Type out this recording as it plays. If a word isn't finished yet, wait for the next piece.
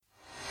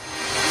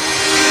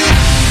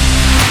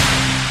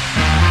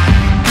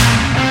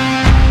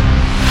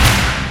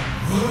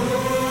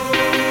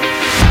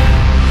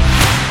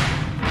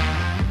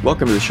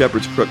Welcome to the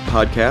Shepherd's Crook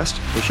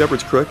podcast. The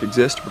Shepherd's Crook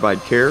exists to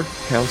provide care,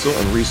 counsel,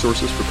 and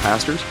resources for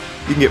pastors.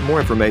 You can get more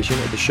information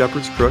at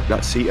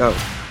theshepherdscrook.co.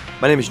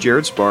 My name is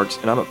Jared Sparks,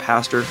 and I'm a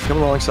pastor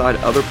coming alongside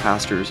other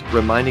pastors,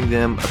 reminding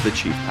them of the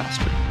chief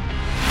pastor.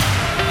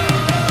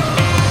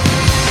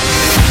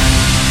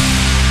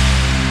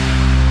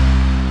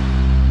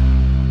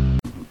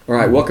 All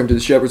right, welcome to the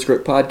Shepherd's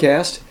Crook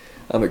podcast.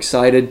 I'm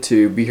excited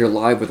to be here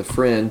live with a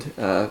friend,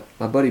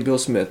 my buddy Bill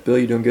Smith. Bill,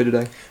 you doing good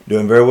today?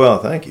 Doing very well,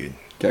 thank you.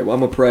 Okay, well,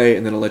 I'm going to pray,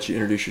 and then I'll let you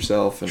introduce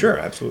yourself. And sure,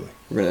 absolutely.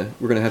 We're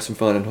gonna have some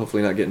fun and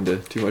hopefully not get into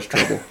too much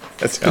trouble.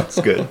 That sounds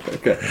good.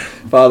 Okay.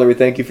 Father, we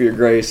thank you for your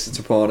grace that's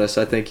upon us.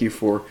 I thank you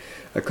for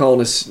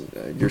calling us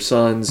your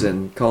sons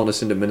and calling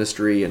us into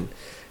ministry and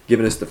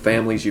giving us the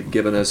families you've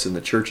given us and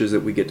the churches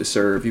that we get to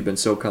serve. You've been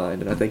so kind.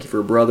 And I thank you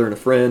for a brother and a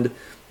friend.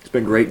 It's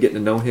been great getting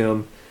to know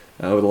him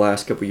over the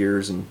last couple of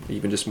years and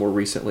even just more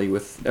recently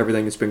with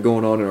everything that's been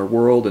going on in our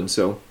world. And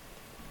so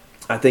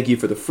I thank you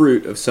for the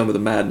fruit of some of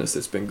the madness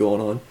that's been going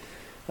on.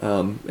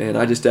 And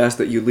I just ask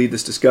that you lead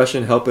this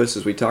discussion, help us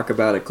as we talk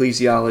about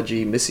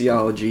ecclesiology,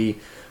 missiology,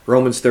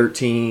 Romans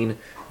 13,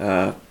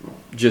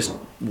 just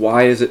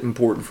why is it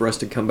important for us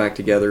to come back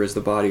together as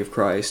the body of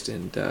Christ,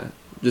 and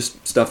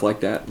just stuff like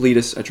that. Lead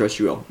us, I trust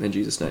you will. In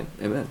Jesus' name,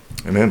 amen.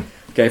 Amen.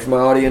 Okay, for my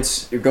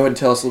audience, go ahead and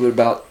tell us a little bit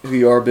about who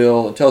you are,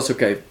 Bill, and tell us,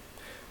 who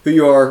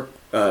you are,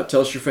 tell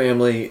us your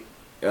family,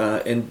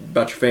 and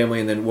about your family,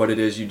 and then what it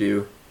is you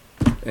do,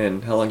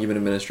 and how long you've been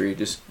in ministry.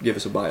 Just give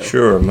us a bio.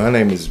 Sure. My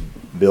name is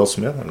Bill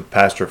Smith. I'm a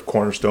pastor of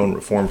Cornerstone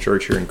Reformed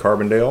Church here in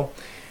Carbondale.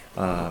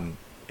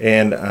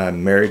 And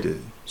I'm married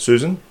to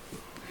Susan,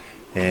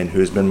 and who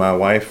has been my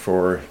wife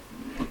for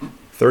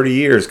 30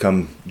 years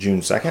come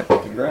June 2nd.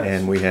 Congrats.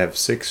 And we have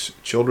 6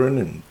 children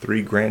and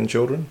 3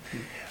 grandchildren.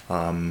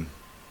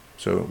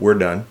 So we're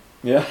done.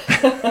 Yeah.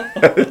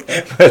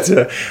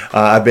 But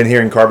I've been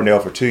here in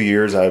Carbondale for 2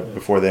 years.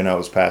 Before then, I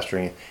was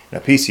pastoring in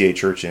a PCA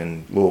church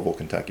in Louisville,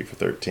 Kentucky for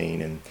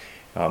 13.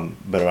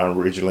 But I'm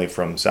originally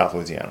from South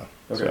Louisiana.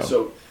 Okay,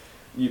 so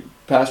you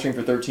pastoring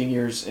for 13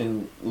 years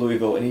in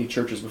Louisville. Any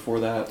churches before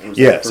that? Or was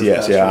Yes.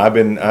 that Yeah.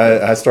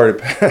 I started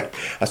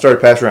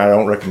pastoring. I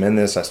don't recommend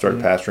this. I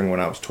started pastoring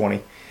when I was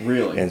 20.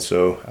 Really? And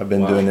so I've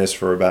been doing this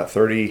for about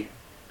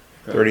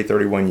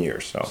 31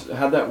 years. So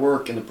how'd that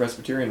work in the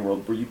Presbyterian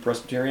world? Were you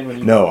Presbyterian when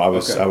you? No, I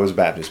was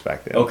Baptist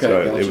back then. Okay,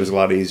 so gotcha. it was a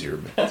lot easier.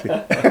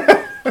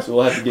 So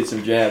we'll have to get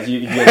some jabs. You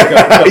get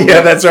a couple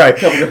Yeah, that's right.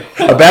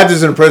 A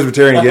Baptist and a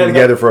Presbyterian getting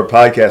together for a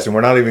podcast, and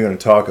we're not even going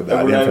to talk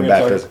about infant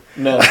baptism.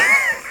 No.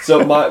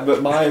 So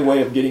my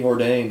way of getting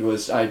ordained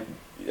was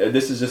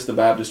this is just the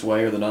Baptist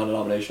way or the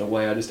non-denominational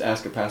way. I just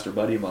asked a pastor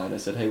buddy of mine. I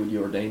said, "Hey, would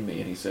you ordain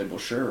me?" And he said, "Well,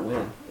 sure,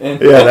 when?"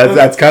 Yeah,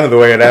 that's kind of the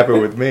way it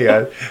happened with me.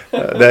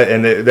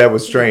 That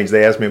was strange.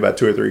 They asked me about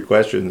 2 or 3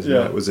 questions, and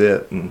that was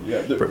it. And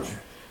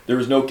there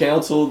was no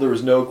counsel. There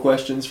was no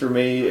questions for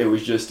me. It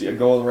was just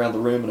go around the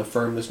room and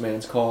affirm this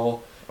man's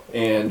call,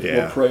 and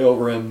we'll pray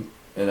over him,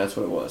 and that's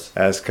what it was.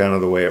 That's kind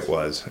of the way it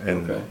was.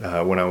 And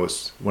when I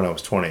was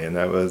 20, and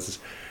that was,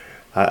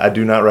 I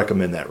do not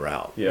recommend that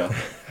route. Yeah.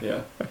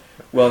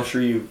 Well, I'm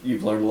sure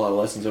you've learned a lot of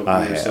lessons over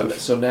the years. Have.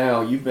 So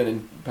now you've been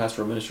in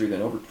pastoral ministry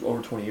then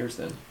over 20 years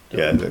then.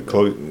 Yeah,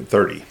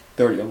 30.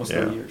 30, almost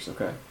 30 years.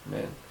 Okay,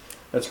 man,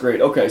 that's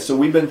great. Okay, so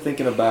we've been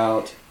thinking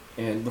about,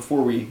 and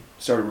before we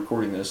started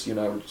recording this, you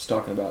and I were just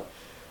talking about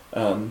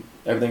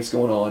everything that's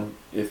going on.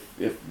 If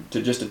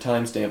to just to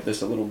timestamp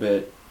this a little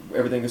bit,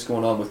 everything that's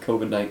going on with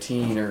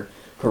COVID-19 or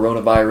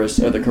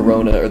coronavirus or the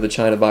corona or the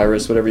China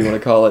virus, whatever you want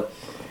to call it,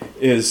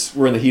 is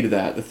we're in the heat of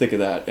that, the thick of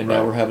that, and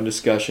now we're having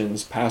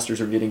discussions. Pastors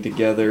are getting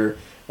together,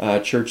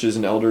 churches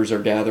and elders are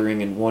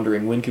gathering and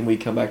wondering when can we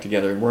come back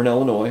together. And we're in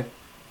Illinois,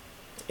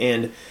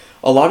 and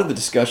a lot of the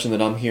discussion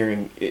that I'm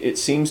hearing, it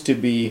seems to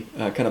be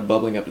kind of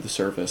bubbling up to the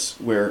surface,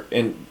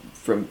 and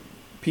from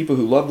people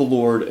who love the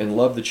Lord and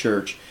love the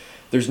church,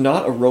 there's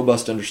not a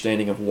robust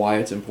understanding of why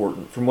it's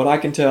important. From what I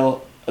can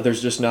tell,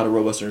 there's just not a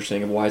robust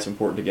understanding of why it's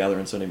important to gather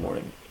on Sunday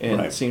morning,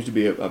 and it seems to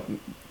be a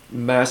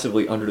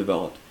massively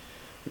underdeveloped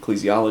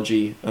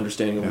ecclesiology,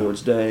 understanding the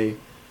Lord's Day.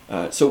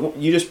 So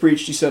you just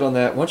preached, you said on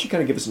that. Why don't you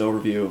kind of give us an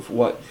overview of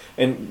what,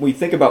 and we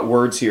think about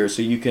words here,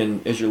 so you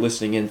can, as you're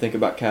listening in, think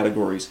about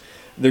categories.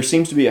 There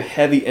seems to be a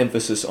heavy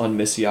emphasis on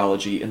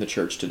missiology in the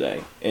church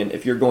today. And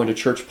if you're going to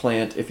church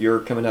plant, if you're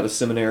coming out of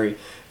seminary,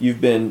 you've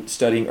been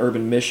studying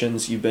urban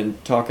missions, you've been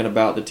talking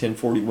about the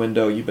 1040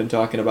 window, you've been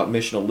talking about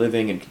missional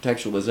living and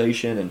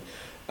contextualization, and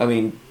I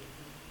mean,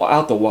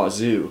 out the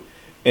wazoo.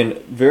 And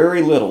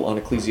very little on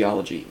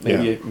ecclesiology.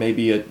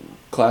 Maybe a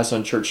class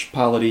on church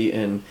polity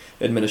and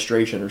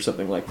administration or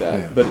something like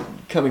that, but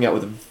coming out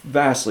with a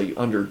vastly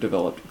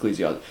underdeveloped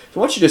ecclesiology. So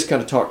why don't you just kind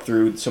of talk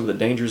through some of the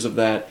dangers of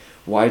that,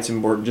 why it's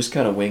important, just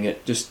kind of wing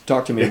it. Just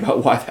talk to me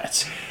about why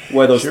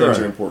those things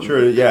are important.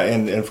 Sure, yeah,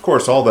 and of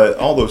course all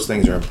those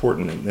things are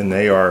important, and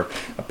they are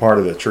a part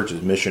of the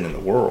church's mission in the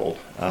world.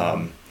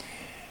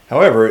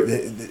 However,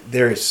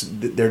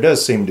 there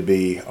does seem to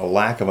be a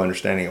lack of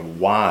understanding of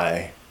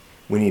why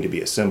we need to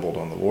be assembled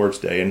on the Lord's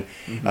Day. And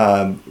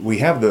we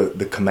have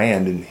the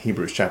command in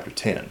Hebrews chapter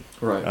 10.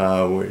 Right.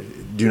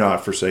 Do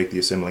not forsake the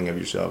assembling of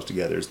yourselves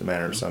together as the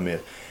manner of some is.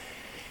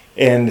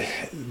 And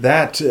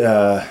that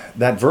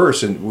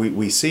verse, and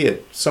we see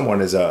it somewhat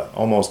as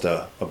almost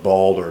a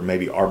bald or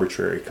maybe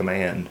arbitrary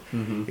command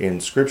in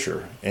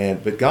Scripture.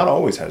 But God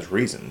always has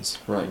reasons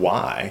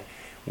why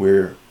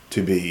we're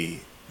to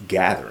be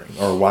gathering,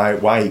 or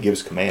why He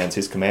gives commands.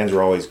 His commands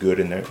are always good,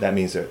 and that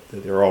means that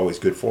they're always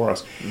good for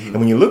us. And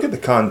when you look at the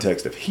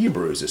context of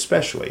Hebrews,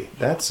 especially,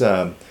 that's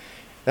an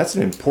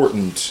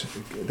important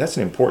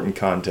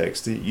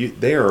context.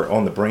 They are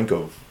on the brink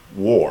of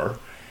war.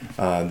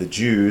 The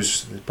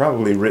Jews,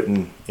 probably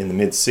written in the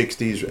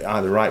mid-60s,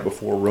 either right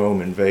before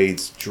Rome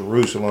invades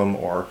Jerusalem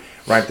or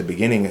right at the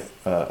beginning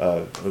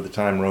of the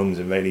time Rome's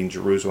invading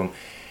Jerusalem.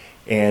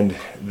 And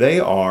they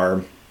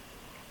are,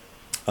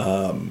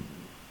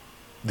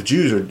 the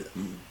Jews are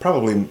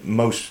probably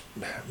most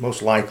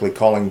likely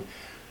calling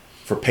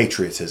for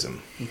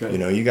patriotism.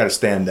 Okay. You got to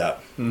stand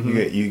up.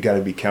 You got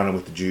to be counted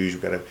with the Jews. You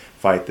got to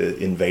fight the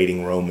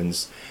invading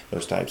Romans,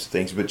 those types of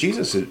things. But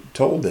Jesus had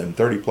told them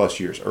 30 plus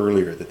years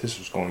earlier that this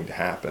was going to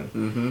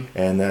happen,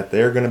 and that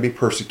they're going to be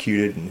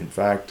persecuted. And in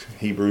fact,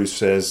 Hebrews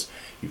says,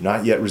 "You've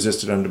not yet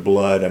resisted unto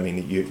blood." I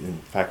mean, in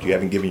fact, you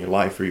haven't given your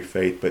life for your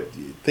faith. But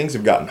things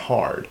have gotten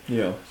hard.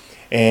 Yeah.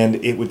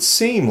 And it would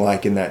seem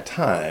like in that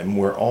time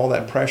where all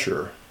that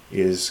pressure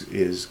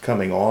is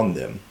coming on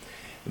them,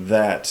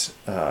 that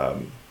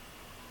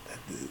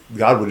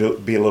God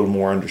would be a little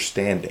more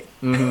understanding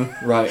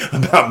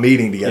about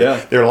meeting together.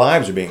 Yeah. Their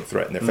lives are being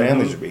threatened. Their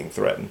families are being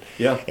threatened.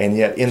 Yeah. And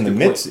yet in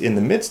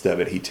the midst of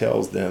it, He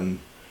tells them,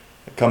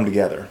 come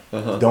together.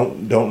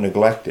 Don't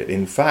neglect it.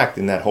 In fact,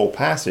 in that whole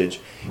passage,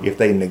 if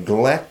they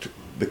neglect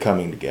the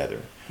coming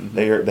together,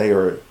 they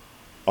are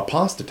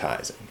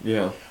apostatizing.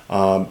 Yeah.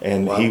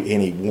 And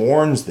he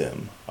warns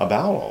them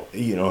about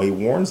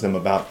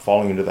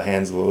falling into the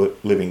hands of the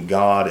living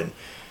God and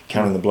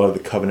counting the blood of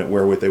the covenant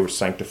wherewith they were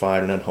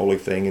sanctified, an unholy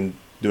thing, and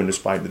doing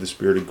despite to the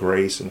Spirit of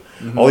grace, and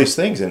all these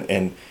things.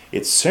 And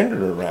it's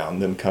centered around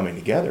them coming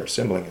together,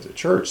 assembling as a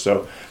church.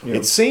 So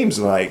it seems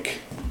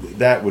like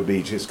that would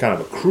be just kind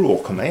of a cruel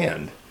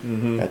command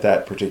at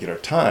that particular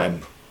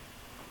time.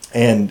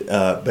 And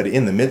but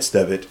in the midst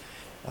of it,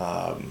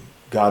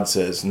 God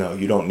says, no,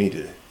 you don't need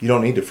to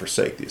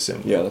forsake the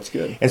assembly. Yeah, that's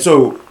good. And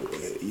so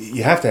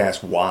you have to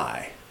ask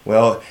why.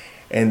 Well,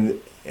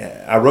 and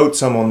I wrote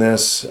some on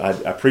this.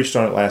 I preached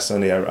on it last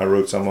Sunday. I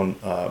wrote some on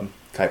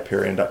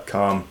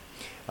Kuyperian.com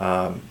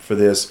for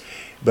this.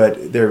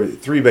 But there are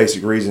three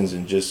basic reasons,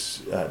 and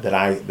just that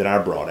I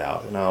brought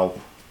out, and I'll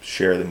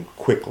share them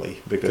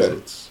quickly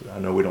because I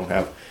know we don't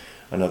have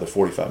another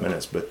 45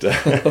 minutes. But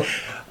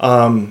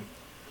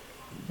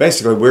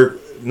basically, we're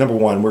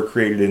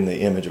created in the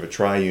image of a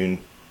triune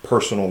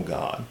personal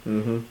God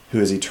who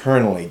is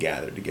eternally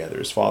gathered together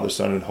as Father,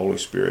 Son, and Holy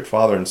Spirit.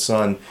 Father and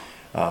Son,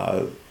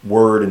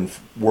 Word and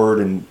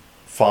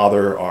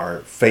Father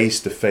are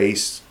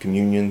face-to-face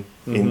communion,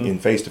 in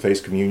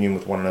face-to-face communion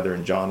with one another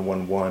in John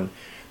 1:1.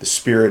 The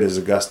Spirit, as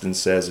Augustine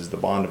says, is the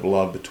bond of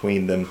love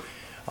between them.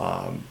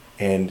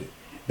 And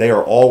they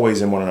are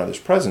always in one another's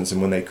presence.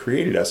 And when they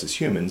created us as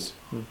humans,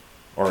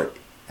 or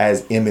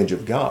as image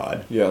of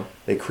God,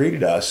 they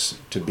created us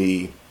to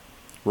be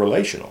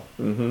relational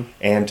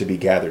and to be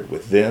gathered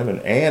with them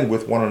and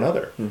with one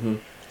another.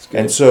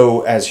 And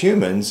so as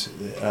humans,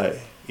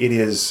 it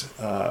is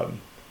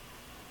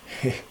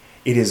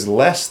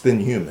less than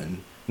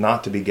human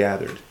not to be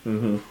gathered.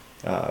 And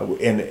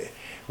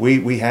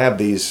we have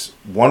these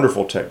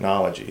wonderful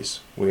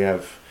technologies. We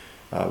have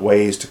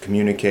ways to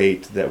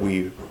communicate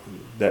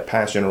that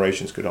past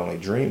generations could only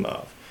dream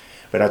of.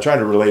 But I try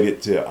to relate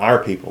it to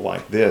our people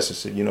like this. I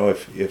said,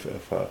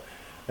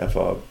 if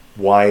a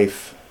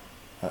wife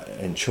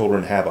and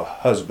children have a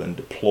husband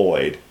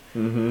deployed,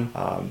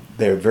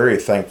 they're very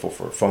thankful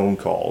for phone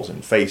calls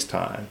and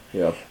FaceTime.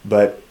 Yeah.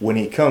 But when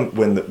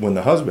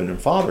the husband and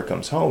father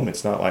comes home,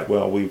 it's not like,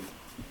 well, we've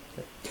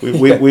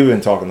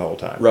been talking the whole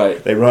time.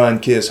 Right. They run,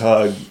 kiss,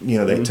 hug,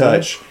 they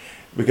touch,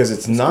 because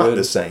it's not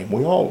the same.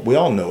 We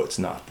all know it's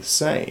not the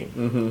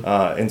same.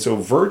 And so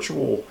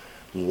virtual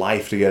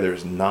life together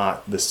is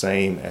not the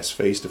same as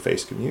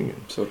face-to-face communion.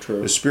 So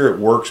true. The Spirit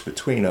works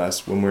between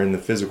us when we're in the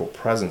physical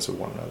presence of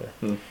one another.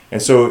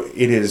 And so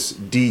it is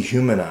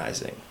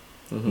dehumanizing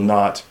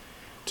not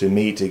to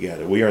meet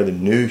together. We are the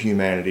new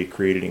humanity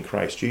created in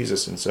Christ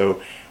Jesus, and so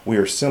we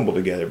are assembled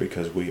together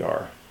because we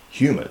are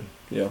human.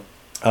 Yeah.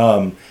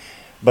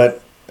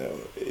 But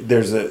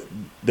there's the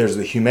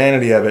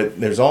humanity of it.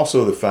 There's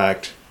also the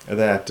fact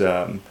that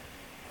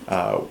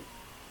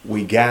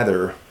we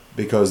gather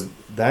because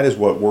that is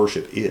what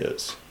worship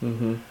is.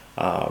 We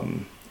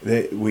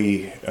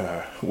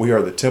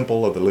are the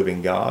temple of the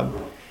living God,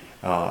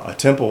 a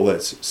temple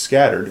that's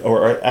scattered,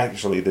 or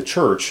actually the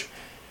church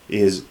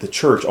is the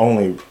church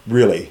only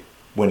really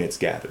when it's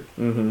gathered.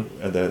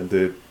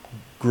 The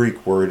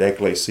Greek word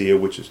ecclesia,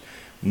 which is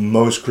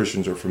most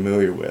Christians are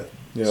familiar with,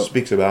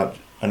 speaks about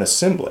an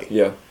assembly.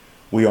 Yeah.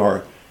 We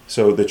are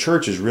So the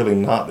church is really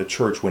not the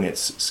church when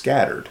it's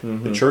scattered.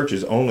 Mm-hmm. The church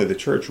is only the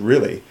church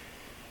really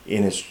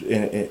in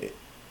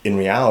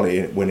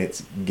reality when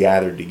it's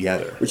gathered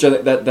together. Which I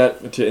think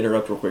that to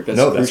interrupt real quick, that's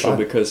crucial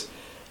because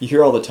you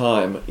hear all the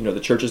time, the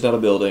church is not a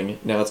building.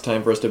 Now it's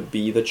time for us to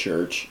be the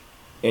church.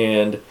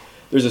 And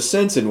there's a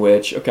sense in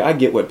which, okay, I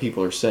get what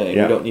people are saying.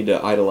 Yeah. We don't need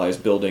to idolize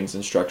buildings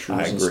and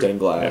structures and stained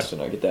glass, yeah.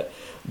 and I get that.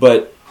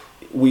 But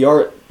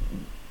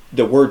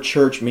the word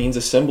church means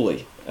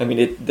assembly. I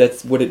mean,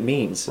 that's what it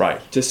means. Right.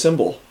 To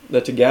assemble,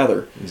 to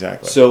gather.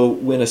 Exactly. So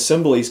when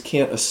assemblies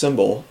can't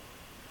assemble,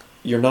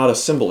 you're not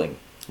assembling.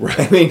 Right.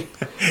 I mean,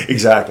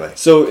 exactly.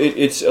 So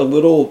it's a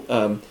little.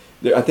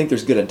 I think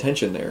there's good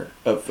intention there.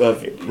 Of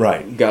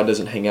right. God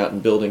doesn't hang out in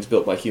buildings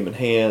built by human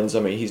hands. I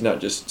mean, He's not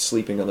just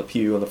sleeping on the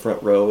pew on the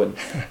front row in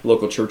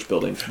local church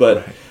buildings.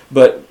 But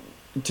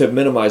to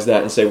minimize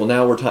that and say, well,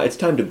 now it's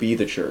time to be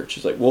the church.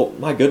 It's like, well,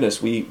 my goodness,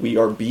 we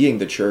are being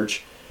the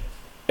church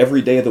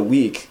every day of the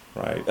week.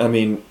 Right. I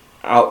mean,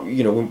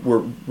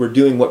 we're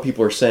doing what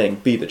people are saying.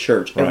 Be the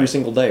church every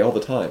single day, all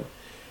the time.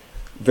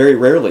 Very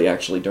rarely,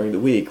 actually, during the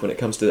week, when it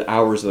comes to the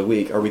hours of the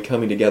week, are we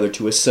coming together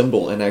to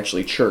assemble and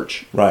actually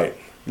church. Right.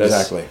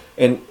 Exactly.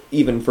 And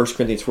even 1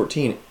 Corinthians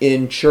 14,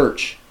 in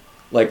church,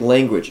 like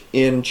language,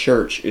 in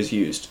church is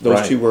used.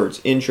 Those two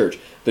words, in church.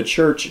 The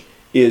church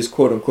is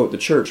quote unquote the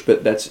church,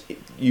 but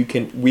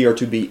we are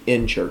to be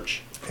in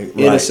church,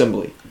 in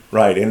assembly.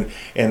 Right.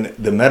 And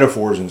the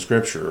metaphors in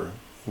Scripture,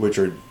 which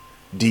are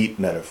deep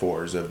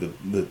metaphors of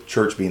the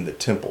church being the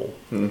temple,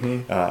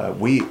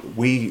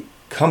 we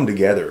come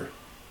together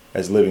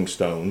as living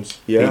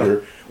stones. Yeah.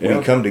 Peter,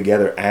 we come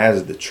together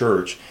as the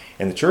church,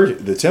 and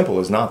the temple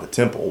is not the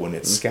temple when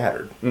it's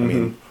scattered. I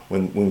mean,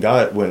 when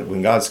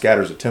God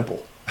scatters a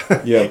temple,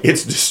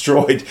 it's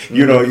destroyed.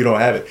 You don't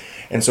have it.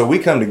 And so we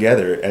come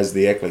together as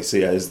the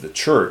ecclesia, as the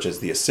church, as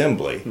the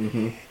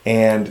assembly,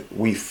 and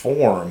we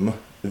form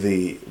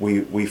the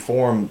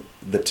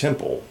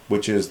temple,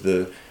 which is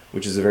the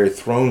very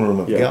throne room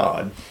of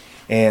God,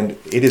 and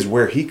it is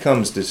where He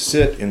comes to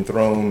sit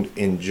enthroned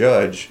and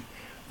judge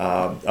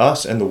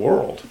us and the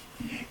world.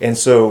 And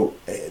so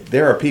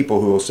there are people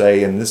who will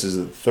say, and this is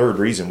the third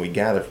reason we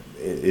gather,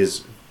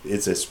 it's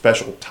a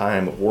special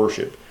time of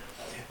worship,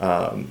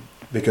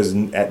 because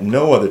at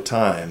no other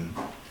time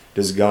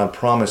does God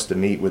promise to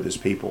meet with His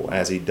people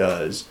as He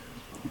does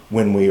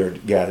when we are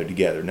gathered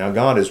together. Now,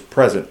 God is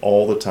present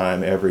all the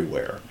time,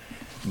 everywhere,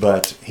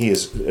 but He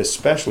is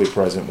especially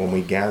present when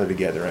we gather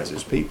together as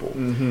His people.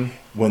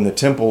 When the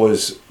temple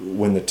is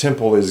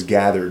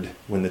gathered,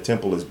 when the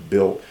temple is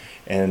built,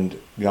 and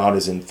God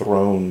is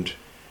enthroned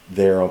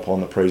there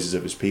upon the praises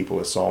of His people,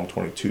 as Psalm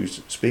 22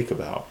 speaks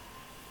about.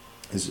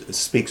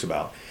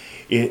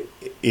 It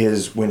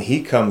is when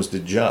He comes to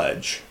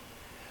judge.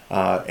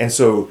 And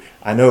so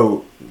I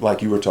know,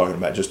 like you were talking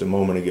about just a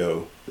moment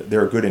ago,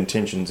 there are good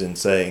intentions in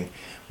saying,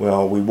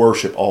 well, we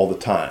worship all the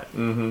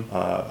time.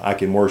 I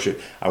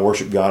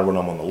worship God when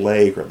I'm on the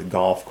lake or the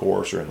golf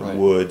course or in the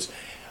woods.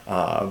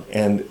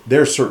 And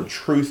there's certain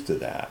truth to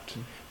that.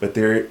 But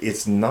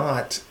it's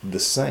not the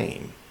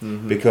same,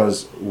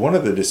 because one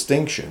of the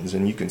distinctions,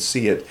 and you can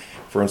see it,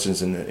 for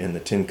instance, in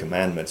the Ten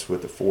Commandments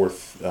with the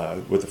fourth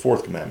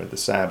commandment, the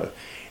Sabbath,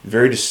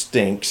 very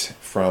distinct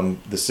from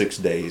the 6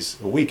 days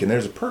a week, and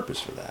there's a purpose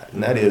for that,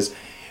 and that is,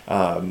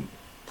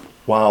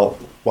 while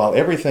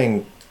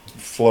everything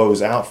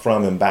flows out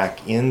from and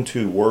back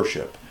into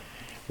worship,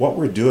 what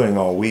we're doing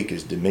all week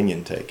is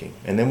dominion taking,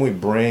 and then we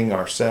bring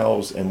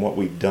ourselves and what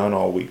we've done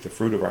all week, the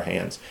fruit of our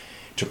hands,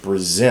 to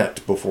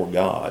present before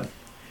God.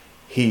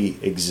 He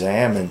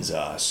examines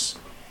us,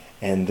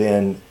 and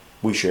then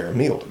we share a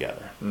meal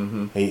together.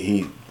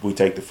 We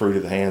take the fruit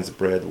of the hands, the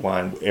bread, the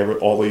wine,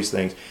 all these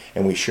things,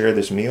 and we share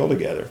this meal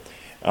together.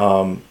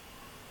 And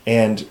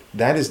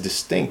that is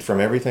distinct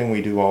from everything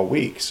we do all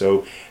week.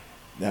 So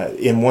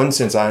in one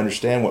sense, I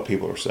understand what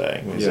people are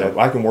saying. Is that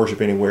I can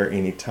worship anywhere,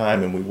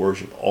 anytime, and we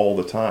worship all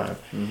the time.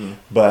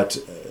 But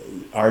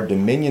our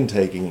dominion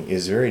taking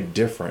is very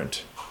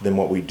different than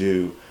what we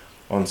do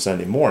on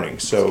Sunday morning.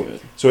 So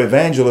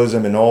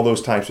evangelism and all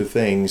those types of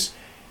things,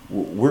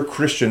 we're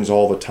Christians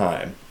all the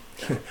time.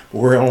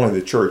 We're only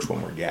the church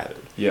when we're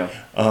gathered.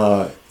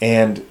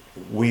 And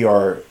we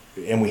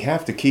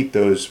have to keep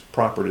those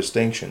proper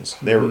distinctions.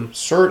 They're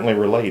certainly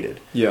related.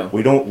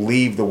 We don't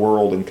leave the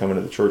world and come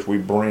into the church. We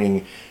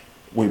bring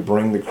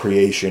the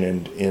creation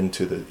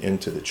into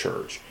the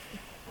church.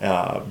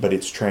 But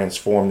it's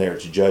transformed there.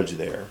 It's judged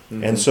there.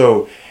 And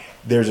so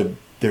there's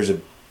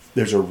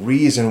a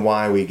reason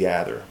why we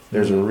gather.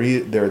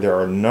 There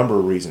are a number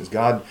of reasons.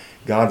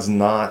 God's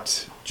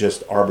not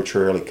just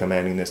arbitrarily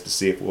commanding this to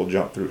see if we'll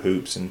jump through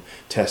hoops and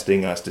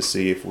testing us to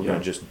see if we're going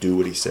to just do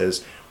what He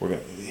says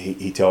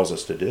He tells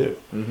us to do.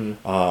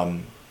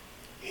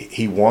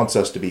 He wants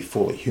us to be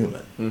fully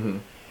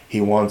human. He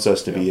wants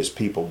us to be His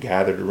people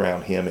gathered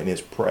around Him in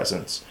His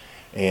presence,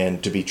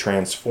 and to be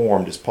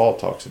transformed, as Paul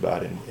talks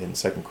about in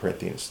 2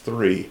 Corinthians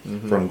 3,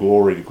 from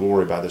glory to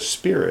glory by the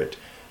Spirit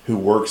who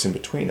works in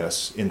between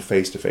us in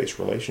face-to-face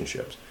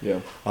relationships.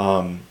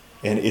 And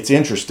it's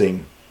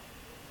interesting.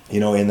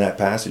 in that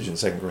passage in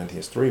 2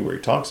 Corinthians 3 where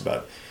he talks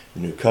about the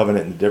new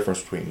covenant and the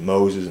difference between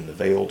Moses and the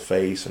veiled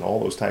face and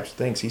all those types of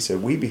things, he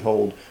said, we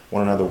behold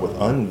one another with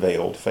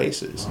unveiled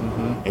faces,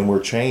 and we're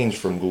changed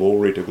from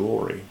glory to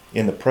glory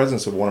in the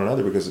presence of one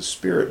another because the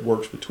Spirit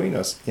works between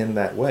us in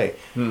that way.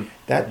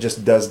 That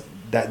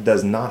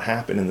does not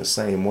happen in the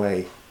same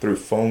way through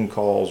phone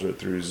calls or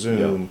through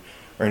Zoom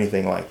or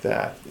anything like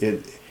that.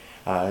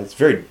 It's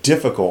very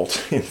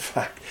difficult, in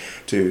fact,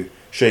 to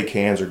shake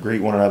hands or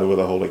greet one another with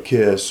a holy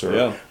kiss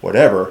or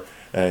whatever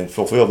and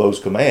fulfill those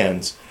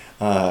commands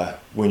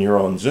when you're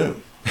on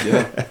Zoom.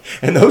 Yeah.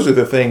 And those are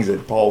the things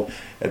that Paul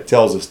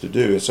tells us to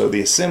do. And so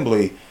the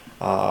assembly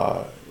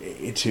to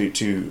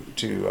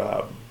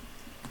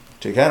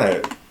kind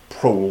of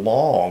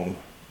prolong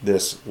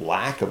this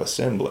lack of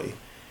assembly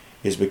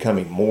is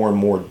becoming more and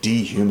more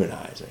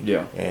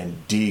dehumanizing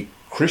and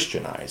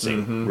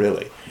de-Christianizing,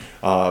 really.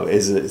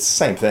 It's the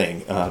same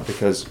thing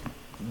because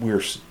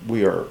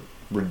we are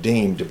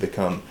redeemed to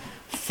become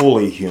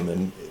fully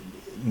human,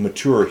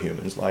 mature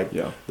humans like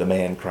the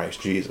man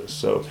Christ Jesus.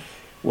 So,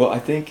 well, I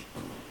think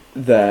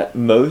that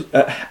most,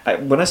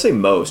 when I say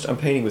most, I'm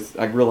painting with,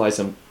 I realize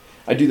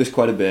I do this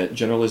quite a bit,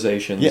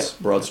 generalizations,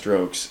 broad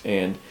strokes,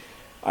 and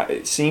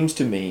it seems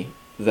to me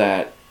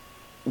that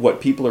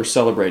what people are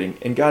celebrating,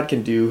 and God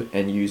can do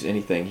and use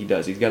anything He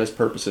does. He's got His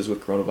purposes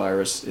with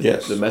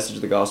coronavirus. The message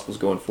of the gospel is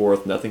going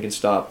forth. Nothing can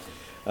stop.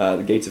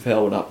 The gates of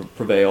hell will not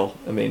prevail.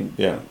 I mean,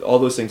 all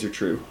those things are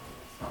true.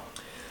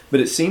 But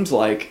it seems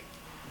like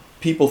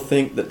people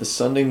think that the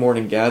Sunday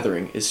morning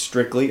gathering is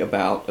strictly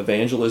about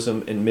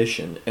evangelism and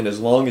mission. And as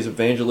long as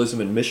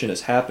evangelism and mission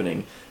is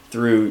happening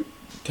through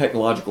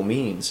technological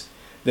means,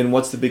 then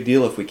what's the big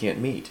deal if we can't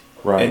meet?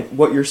 Right. And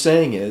what you're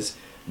saying is,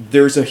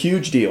 there's a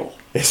huge deal.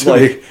 It's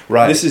like,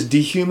 right. This is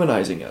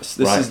dehumanizing us.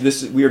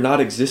 We are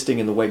not existing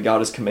in the way God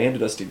has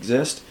commanded us to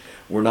exist.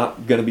 We're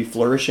not going to be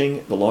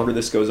flourishing the longer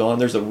this goes on.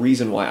 There's a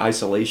reason why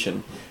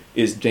isolation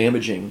is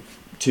damaging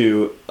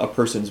to a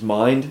person's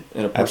mind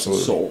and a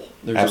person's soul.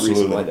 There's a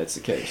reason why that's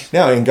the case.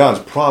 Now, in God's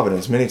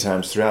providence, many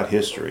times throughout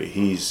history,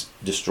 He's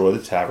destroyed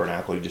the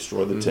tabernacle, He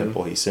destroyed the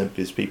temple, He sent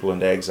His people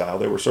into exile.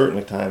 There were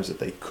certainly times that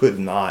they could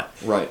not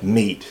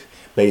meet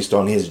based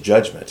on His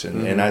judgment.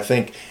 And I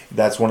think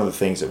that's one of the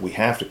things that we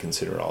have to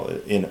consider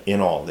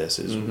in all this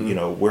is,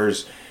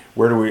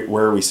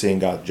 where are we seeing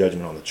God's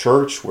judgment on the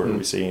church? Where are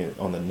we seeing it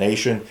on the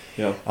nation?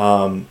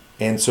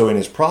 And so in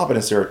His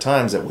providence, there are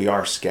times that we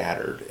are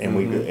scattered, and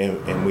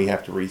we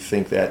have to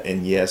rethink that.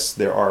 And yes,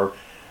 there are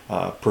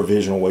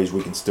provisional ways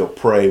we can still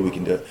pray. We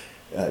can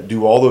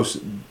do all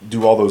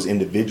those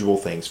individual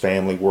things,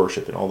 family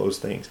worship, and all those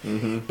things.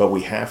 But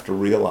we have to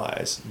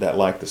realize that,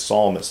 like the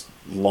psalmist,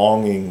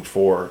 longing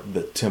for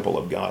the temple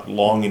of God,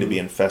 longing to be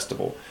in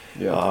festival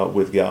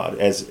with God,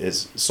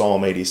 as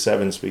Psalm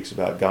 87 speaks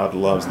about. God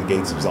loves the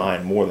gates of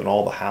Zion more than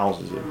all the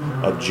houses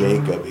of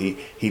Jacob.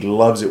 He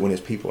loves it when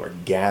His people are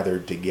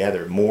gathered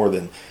together more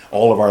than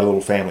all of our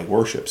little family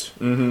worships.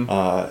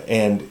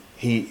 And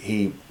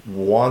He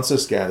wants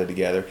us gathered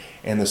together,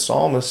 and the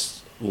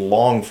psalmists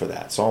long for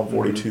that. Psalm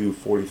 42,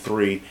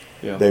 43,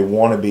 they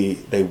want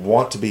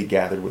to be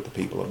gathered with the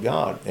people of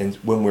God. And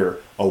when we're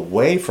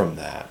away from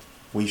that,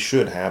 we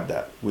should have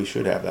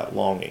that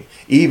longing.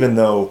 Even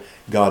though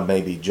God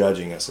may be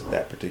judging us at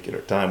that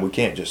particular time, we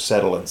can't just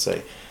settle and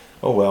say,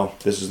 "Oh well,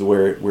 this is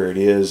where it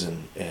is,"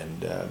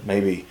 and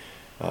maybe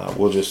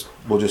we'll just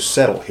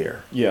settle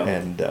here.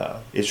 And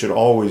it should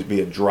always be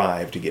a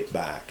drive to get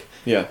back.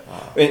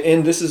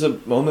 And this is a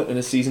moment and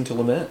a season to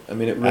lament. I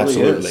mean, it really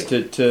is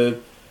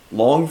to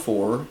long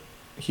for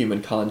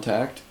human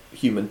contact,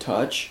 human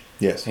touch,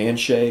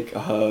 handshake, a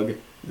hug,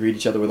 greet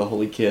each other with a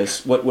holy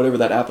kiss, whatever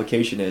that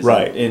application is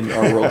in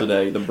our world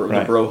today, the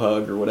bro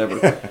hug or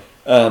whatever.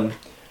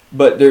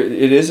 But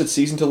it is a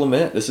season to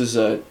lament. This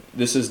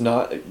is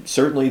not,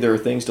 certainly there are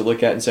things to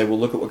look at and say, well,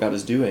 look at what God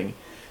is doing.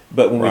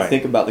 But when we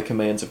think about the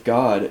commands of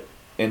God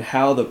and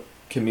how the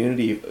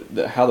community,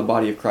 how the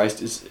body of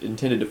Christ is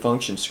intended to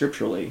function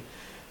scripturally,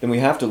 then we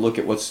have to look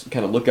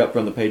up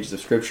from the pages of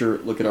Scripture,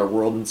 look at our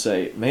world and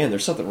say, man,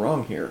 there's something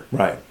wrong here.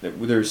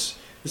 This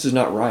is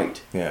not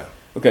right.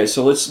 Okay,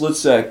 so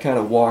let's kind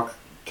of walk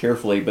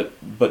carefully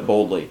but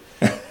boldly.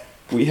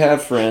 We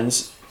have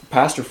friends,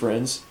 pastor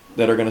friends,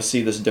 that are going to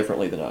see this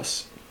differently than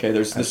us. Okay,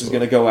 this is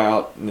going to go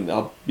out, and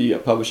I'll be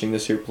publishing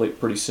this here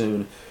pretty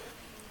soon.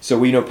 So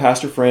we know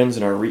pastor friends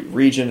in our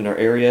region, in our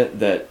area,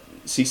 that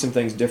see some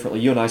things differently.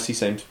 You and I see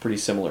things pretty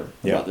similar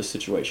about this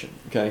situation.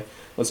 Okay,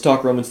 let's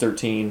talk Romans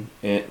 13,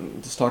 and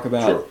let's talk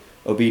about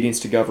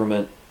obedience to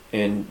government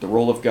and the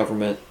role of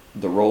government,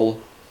 the role,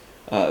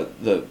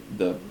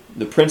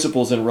 the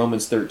principles in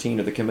Romans 13,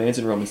 or the commands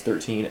in Romans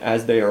 13,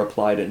 as they are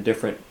applied in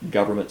different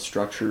government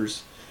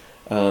structures.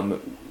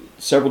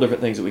 Several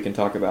different things that we can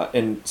talk about,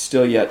 and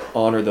still yet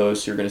honor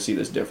those who are going to see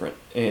this different.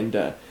 And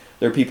there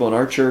are people in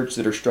our church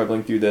that are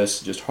struggling through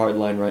this, just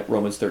hardline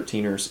Romans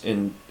 13ers,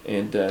 and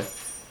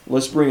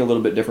let's bring a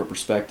little bit different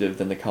perspective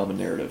than the common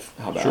narrative.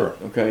 How about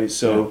it? Okay,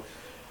 so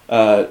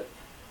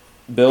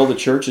Bill, the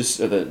church is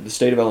the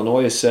state of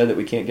Illinois has said that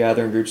we can't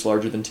gather in groups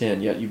larger than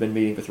 10. Yet you've been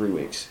meeting for 3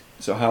 weeks.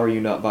 So how are you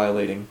not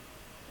violating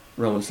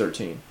Romans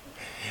 13?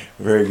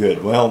 Very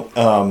good. Well,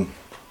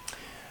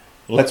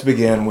 let's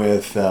begin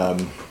with,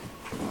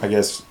 I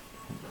guess,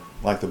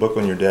 like the book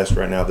on your desk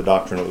right now, the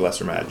Doctrine of the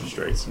Lesser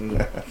Magistrates.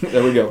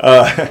 There we go.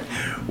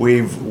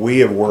 We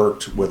have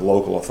worked with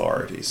local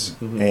authorities,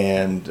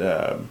 and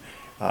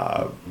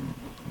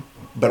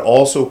but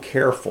also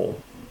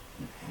careful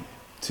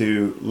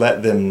to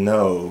let them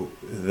know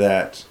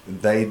that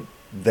they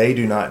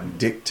do not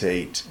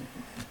dictate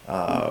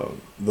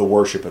the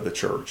worship of the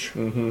church.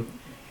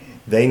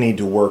 They need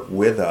to work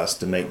with us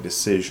to make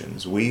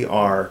decisions. We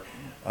are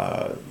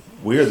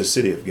the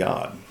city of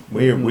God.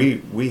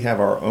 We have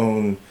our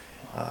own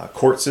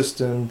court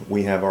system.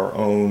 We have our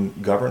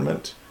own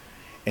government,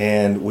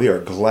 and we are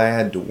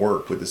glad to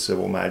work with the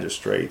civil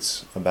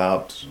magistrates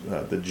about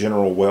the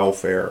general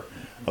welfare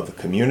of the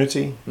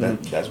community.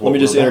 That's what Let me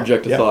just we're about.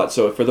 interject a Yeah. thought.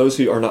 So for those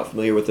who are not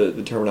familiar with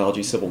the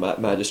terminology civil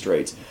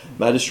magistrates,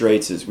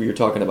 magistrates is where you're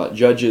talking about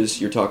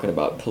judges, you're talking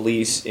about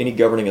police, any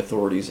governing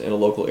authorities in a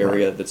local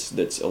area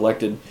that's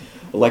elected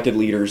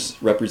leaders,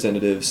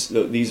 representatives.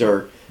 These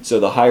are, so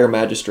the higher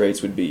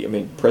magistrates would be,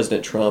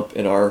 President Trump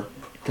in our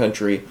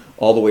country,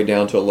 all the way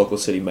down to a local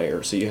city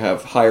mayor. So you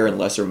have higher and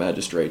lesser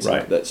magistrates.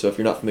 Right. So if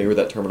you're not familiar with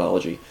that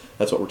terminology,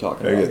 that's what we're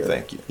talking Very about good, here.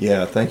 thank you.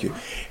 Yeah, thank you.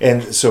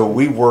 And so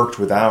we worked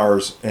with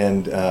ours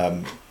and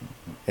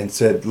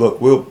said,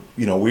 look, we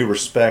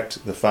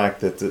respect the fact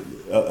that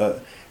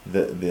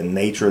the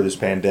nature of this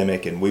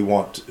pandemic, and we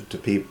want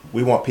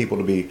people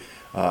to be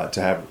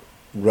to have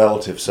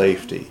relative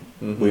safety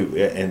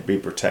and be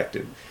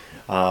protected.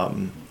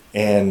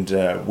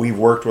 We've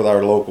worked with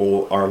our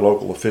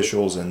local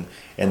officials, and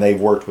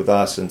they've worked with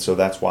us, and so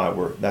that's why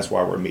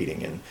we're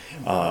meeting.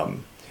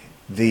 And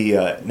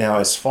now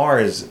as far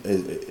as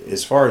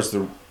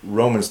the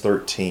Romans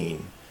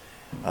 13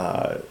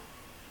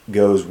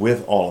 goes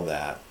with all of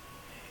that,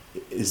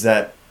 is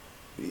that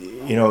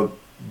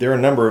there are a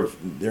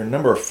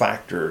number of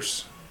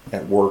factors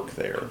at work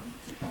there.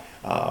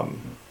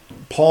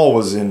 Paul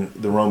was in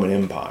the Roman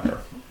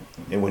Empire,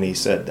 and when he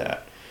said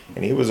that,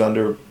 and he was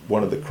under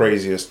one of the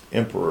craziest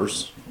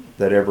emperors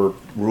that ever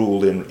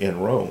ruled in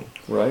Rome,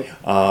 Right.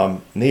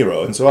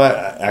 Nero. And so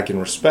I can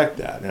respect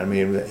that.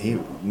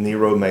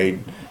 Nero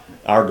made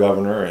our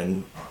governor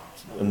and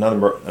a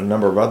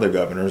number of other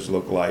governors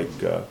look like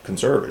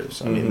conservatives.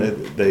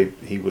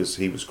 He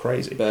was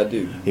crazy. Bad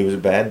dude. He was a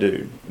bad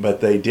dude.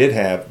 But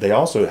they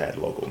also had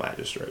local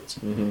magistrates.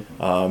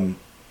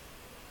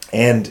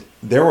 And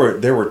there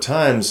were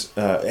times,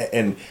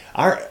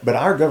 but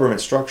our government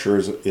structure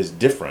is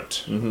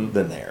different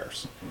than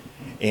theirs,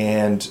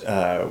 and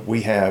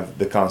we have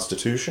the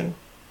Constitution.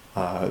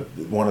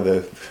 One of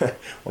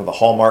the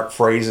hallmark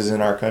phrases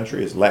in our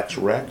country is "Lex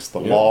Rex." The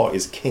law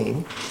is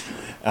king,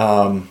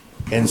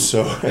 and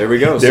so there we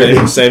go.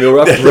 Samuel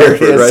Rutherford,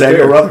 right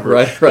Samuel there.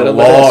 Rutherford.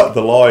 Right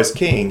The law is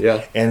king,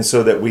 Yeah. and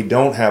so that we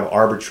don't have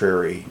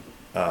arbitrary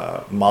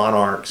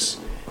monarchs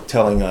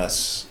telling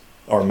us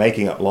or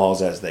making up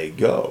laws as they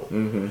go.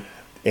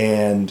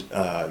 And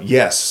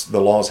yes, the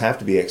laws have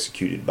to be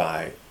executed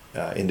by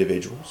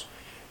individuals.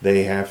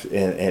 They have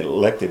and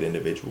elected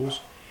individuals,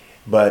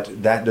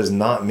 but that does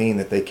not mean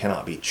that they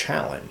cannot be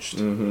challenged.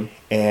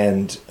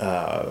 And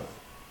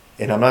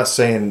I'm not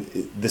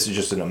saying this is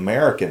just an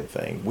American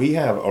thing. We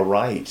have a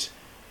right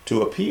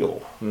to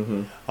appeal.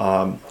 And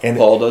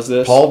Paul does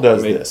this. Paul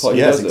does this. Paul,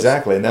 Yes, does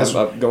exactly. And that's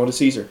I'm going to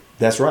Caesar.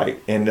 That's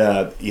right. And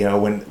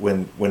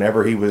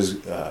whenever he was,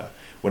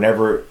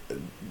 whenever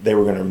they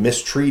were going to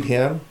mistreat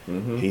him,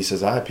 he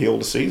says, "I appeal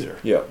to Caesar."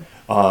 Yeah.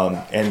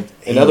 And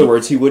in other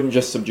words, he wouldn't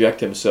just subject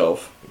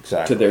himself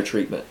exactly to their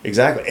treatment.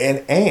 Exactly.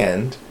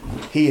 And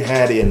he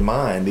had in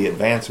mind the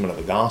advancement of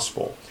the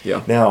gospel.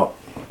 Yeah. Now,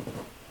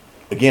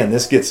 again,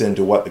 this gets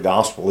into what the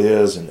gospel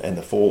is and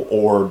the full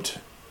orbed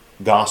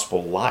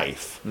gospel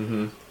life.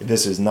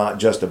 This is not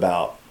just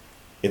about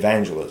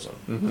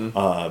evangelism.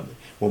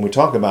 When we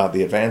talk about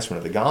the advancement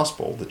of the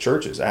gospel, the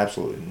church is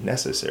absolutely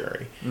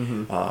necessary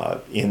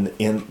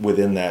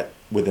within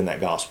that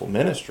gospel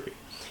ministry.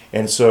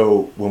 And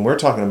so when we're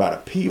talking about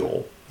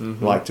appeal,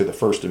 like to the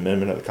First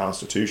Amendment of the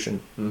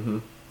Constitution,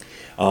 and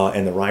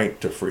the right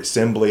to free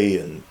assembly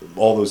and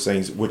all those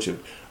things, which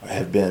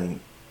have been,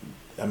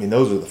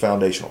 those are the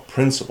foundational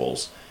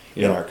principles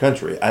in our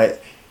country.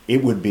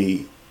 It would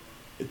be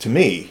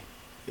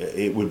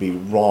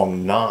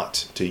wrong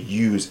not to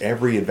use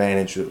every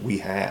advantage that we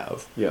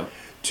have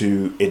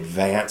to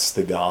advance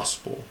the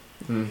gospel,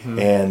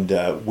 and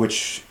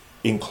which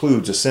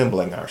includes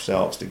assembling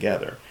ourselves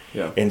together.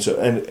 And so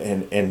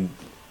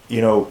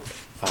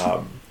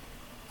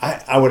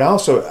I would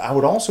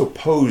also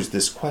pose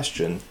this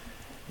question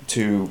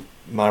to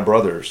my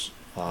brothers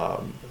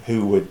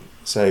who would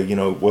say,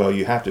 well,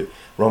 you have to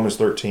Romans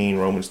 13,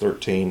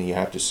 you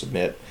have to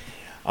submit,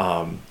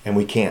 and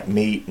we can't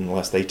meet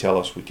unless they tell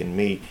us we can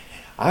meet.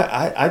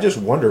 I just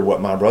wonder what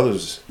my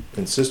brothers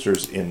and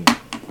sisters in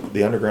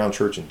the underground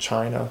church in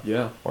China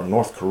or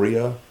North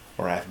Korea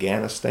or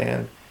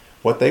Afghanistan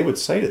what they would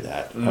say to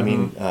that. I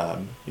mean,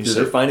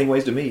 they're finding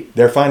ways to meet.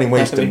 They're finding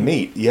ways to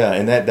meet, yeah,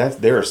 and that's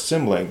they're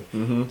assembling.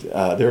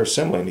 They're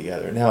assembling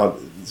together. Now,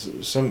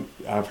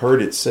 I've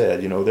heard it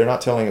said, they're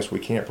not telling us we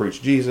can't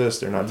preach Jesus.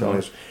 They're not telling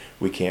us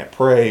we can't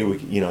pray.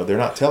 They're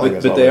not telling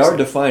us. But they are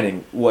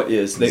defining what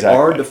is. They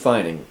are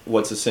defining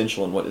what's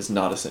essential and what is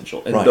not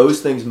essential, and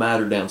those things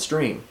matter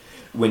downstream.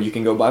 When you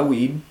can go buy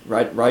weed,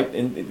 right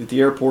at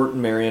the airport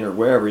in Marion or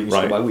wherever, you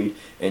can go buy weed,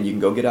 and you can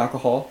go get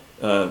alcohol.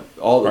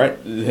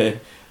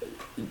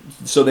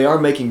 So they are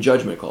making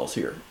judgment calls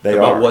here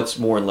about what's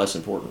more and less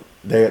important.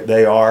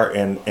 They are,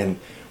 and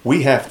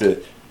we have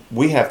to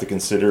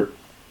consider,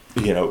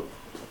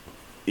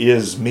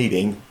 is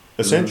meeting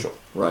essential?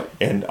 Right.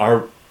 And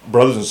our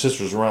brothers and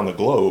sisters around the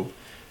globe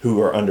who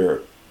are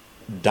under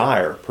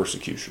dire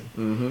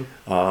persecution,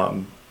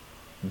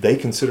 they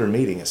consider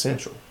meeting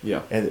essential.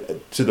 Yeah.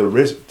 And to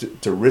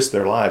risk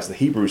their lives, the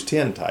Hebrews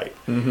 10 type,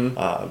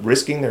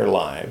 risking their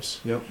lives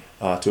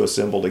to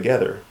assemble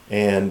together,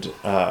 and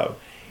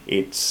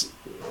it's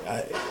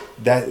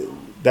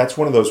that's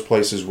one of those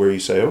places where you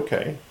say,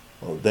 okay,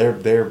 well,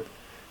 the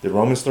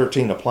Romans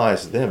 13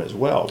 applies to them as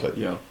well, but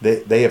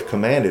they have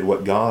commanded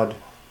what God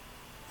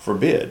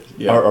forbid,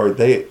 or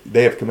they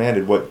have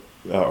commanded what.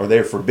 Or they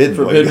have forbidden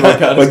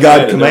what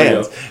God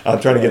commands. I'm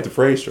trying to get the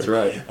phrase straight.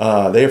 That's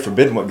right. They have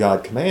forbidden what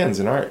God commands,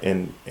 and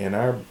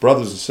our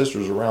brothers and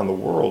sisters around the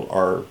world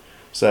are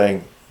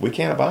saying we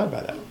can't abide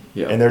by that.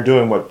 Yeah. And they're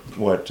doing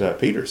what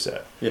Peter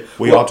said. Yeah.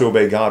 We ought to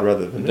obey God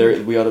rather than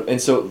men. We ought to,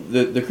 and so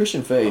the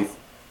Christian faith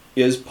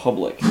is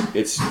public.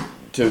 It's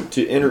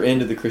to enter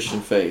into the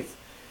Christian faith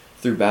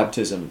through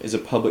baptism is a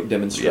public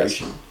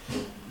demonstration.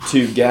 Yes.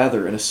 To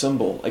gather and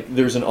assemble, like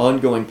there's an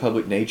ongoing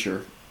public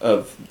nature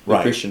of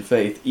the Christian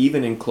faith,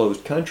 even in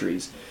closed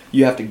countries.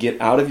 You have to get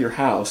out of your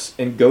house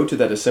and go to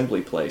that assembly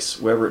place,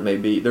 wherever it may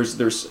be.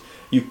 There's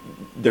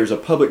a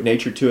public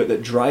nature to it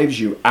that drives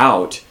you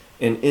out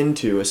and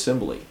into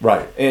assembly.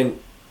 Right. And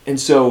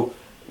so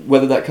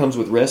whether that comes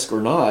with risk or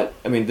not,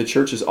 I mean, the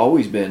church has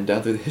always been,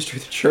 down through the history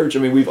of the church, I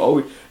mean, we're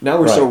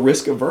so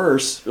risk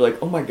averse. We're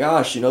like, oh my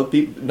gosh,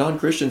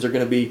 non-Christians are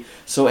going to be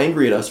so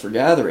angry at us for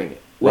gathering.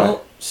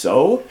 Well,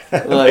 so?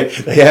 Like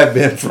they have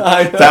been for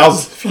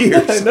thousands of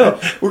years. I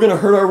know. We're going to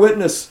hurt our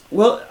witness.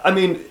 Well, I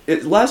mean,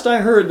 last I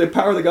heard, the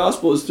power of the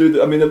gospel is through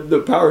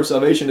the power of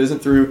salvation isn't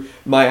through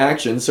my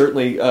actions.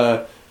 Certainly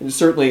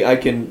I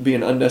can be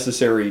an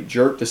unnecessary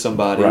jerk to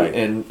somebody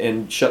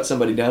and shut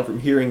somebody down from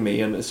hearing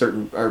me on a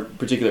certain or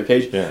particular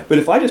occasion. Yeah. But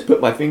if I just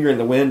put my finger in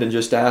the wind and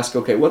just ask,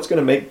 okay, what's going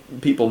to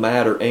make people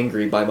mad or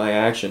angry by my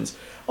actions?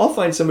 I'll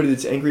find somebody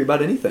that's angry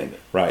about anything.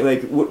 Right.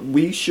 Like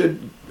we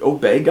should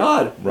obey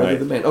God rather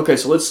than man. Okay,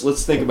 so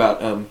let's think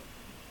about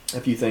a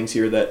few things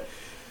here that.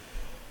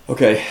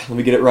 Okay, let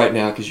me get it right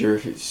now because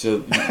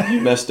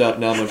you messed up.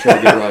 Now I'm going to try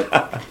to get it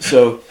right.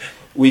 So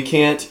we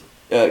can't.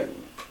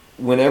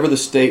 Whenever the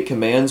state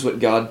commands what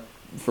God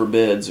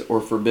forbids or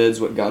forbids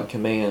what God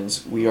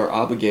commands, we are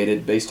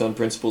obligated, based on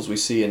principles we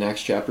see in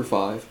Acts chapter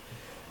 5,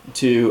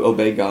 to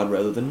obey God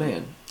rather than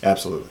man.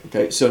 Absolutely.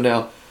 Okay, so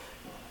now.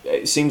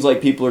 It seems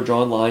like people are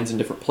drawing lines in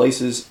different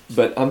places,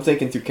 but I'm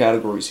thinking through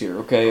categories here,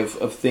 okay,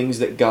 of things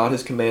that God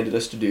has commanded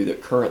us to do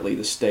that currently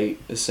the state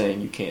is saying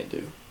you can't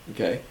do,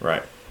 okay?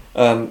 Right.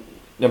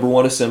 Number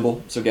one,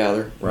 assemble, so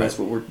gather. Right. That's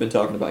what we've been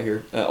talking about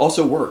here.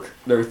 Also work.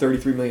 There are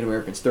 33 million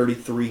Americans,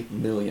 33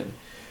 million.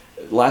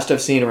 Last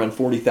I've seen, around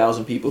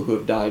 40,000 people who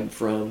have died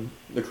from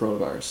the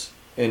coronavirus.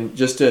 And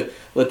just to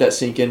let that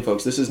sink in,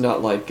 folks, this is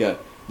not like,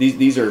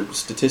 these are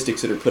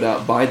statistics that are put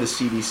out by the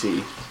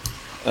CDC.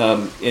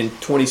 In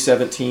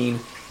 2017,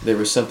 there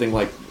was something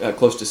like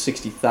close to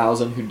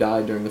 60,000 who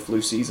died during the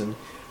flu season.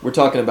 We're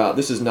talking about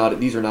these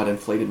are not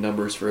inflated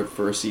numbers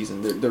for a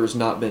season. There has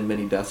not been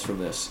many deaths from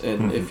this,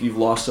 and if you've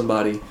lost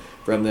somebody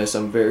from this,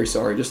 I'm very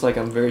sorry. Just like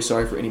I'm very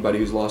sorry for anybody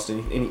who's lost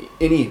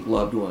any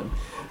loved one.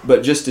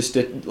 But just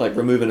to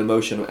remove an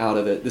emotion out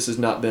of it, this has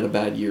not been a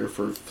bad year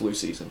for flu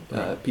season.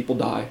 Right. People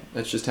die.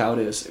 That's just how it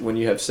is. When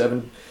you have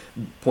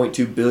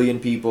 7.2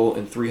 billion people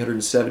and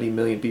 370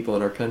 million people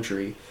in our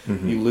country,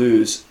 you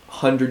lose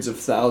hundreds of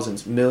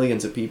thousands,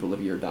 millions of people a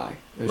year die.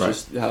 It's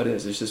just how it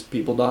is. It's just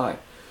people die.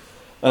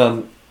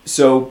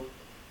 So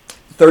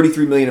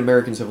 33 million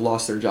Americans have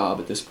lost their job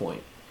at this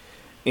point.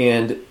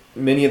 And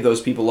many of those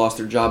people lost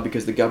their job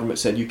because the government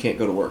said you can't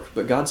go to work.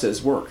 But God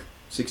says work.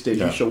 6 days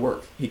you shall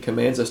work. He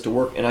commands us to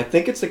work. And I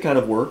think it's the kind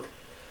of work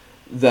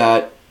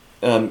that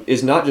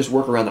is not just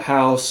work around the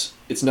house.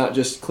 It's not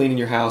just cleaning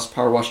your house,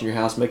 power washing your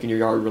house, making your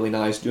yard really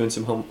nice, doing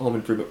some home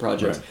improvement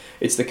projects. Right.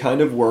 It's the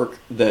kind of work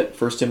that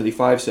 1 Timothy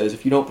 5 says,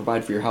 if you don't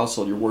provide for your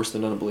household, you're worse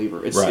than an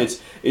unbeliever.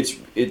 It's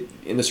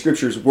in the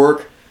scriptures,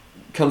 work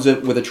comes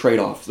with a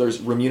trade-off. There's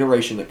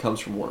remuneration that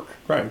comes from work.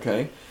 Right.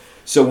 Okay?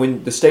 So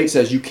when the state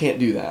says you can't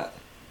do that,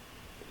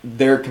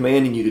 they're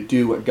commanding you to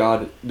do what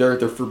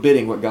they're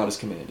forbidding what God has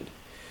commanded.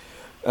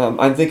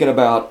 I'm thinking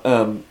about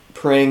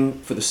praying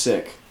for the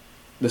sick.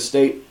 The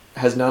state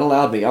has not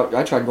allowed me.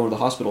 I tried going to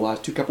the hospital a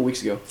couple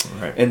weeks ago,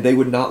 and they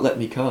would not let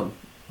me come.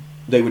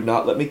 They would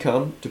not let me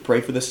come to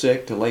pray for the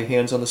sick, to lay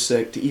hands on the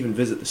sick, to even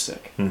visit the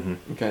sick.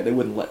 Mm-hmm. Okay, they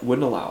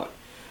wouldn't allow it.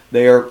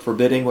 They are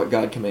forbidding what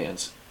God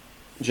commands.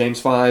 James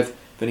 5,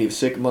 if any is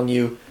sick among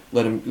you,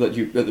 let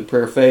the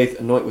prayer of faith,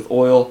 anoint with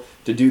oil.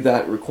 To do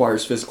that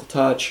requires physical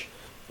touch.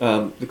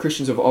 The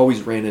Christians have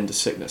always ran into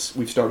sickness.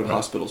 We've started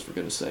hospitals, for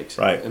goodness sakes.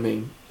 Right. I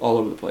mean, all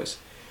over the place.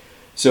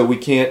 So we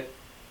can't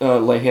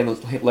lay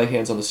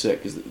hands on the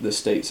sick, as the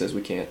state says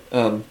we can't.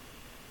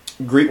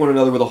 Greet one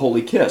another with a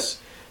holy kiss.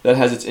 That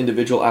has its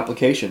individual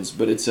applications,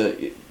 but it's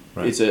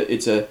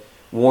a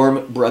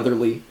warm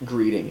brotherly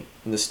greeting,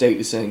 and the state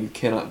is saying you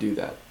cannot do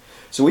that.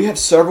 So we have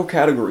several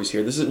categories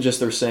here. This isn't just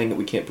they're saying that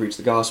we can't preach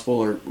the gospel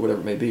or whatever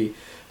it may be.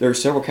 There are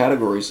several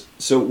categories.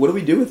 So what do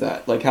we do with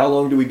that? Like, how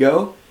long do we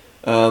go?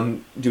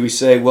 Do we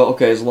say, well,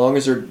 okay, as long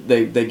as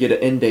they get an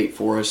end date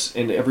for us,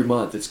 and every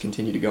month it's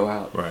continue to go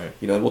out, Right?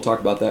 You know, and we'll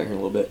talk about that here in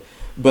a little bit.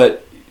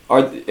 But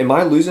am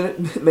I losing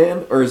it,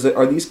 man, or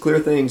are these clear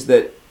things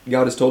that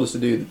God has told us to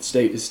do that the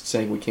state is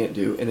saying we can't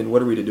do, and then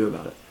what are we to do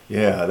about it?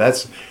 Yeah,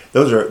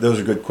 those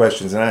are good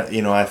questions,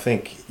 and I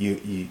think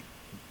you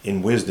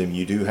in wisdom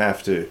you do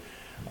have to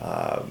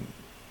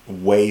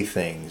weigh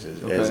things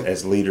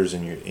as leaders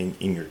in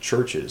your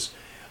churches.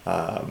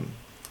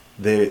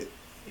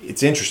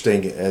 It's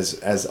interesting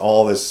as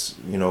all this,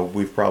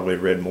 we've probably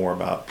read more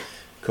about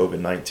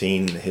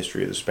COVID-19, the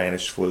history of the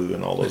Spanish flu,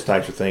 and all those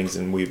types of things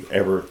than we've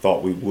ever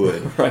thought we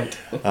would. Right.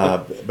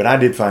 But I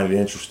did find it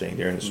interesting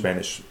during the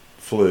Spanish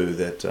flu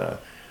that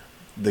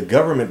the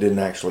government didn't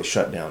actually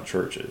shut down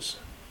churches.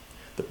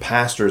 The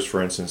pastors,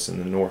 for instance, in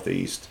the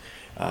Northeast,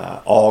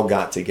 all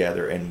got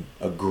together and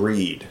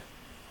agreed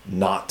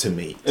not to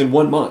meet. In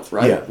 1 month,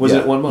 right? Yeah. Was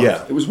it 1 month?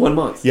 Yeah. It was 1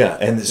 month. Yeah,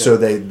 and so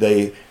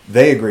they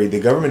agreed. The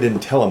government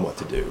didn't tell them what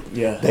to do.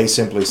 Yeah. They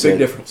simply said... Big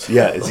difference.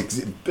 Yeah,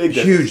 it's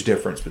huge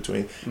difference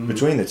between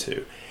the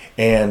two.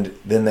 And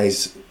then they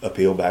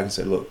appealed back and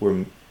said, look,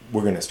 we're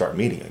going to start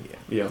meeting again.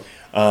 Yeah.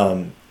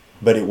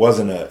 But it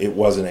wasn't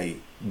a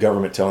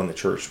government telling the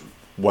church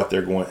how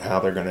they're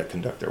going to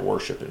conduct their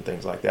worship and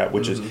things like that,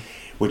 which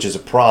is a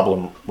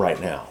problem right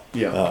now.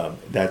 Yeah.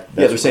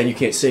 They're saying you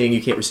can't sing,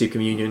 you can't receive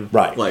communion.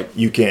 Right. Like,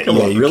 you can't. Come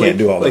on, you really? can't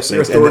do all those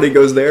things. Their authority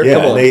goes there. Yeah.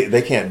 Come on.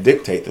 They can't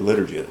dictate the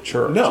liturgy of the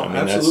church. No,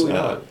 absolutely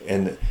not.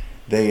 And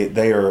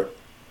they're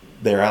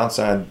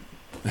outside.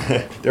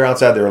 They're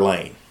outside their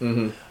lane.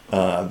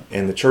 Mm-hmm.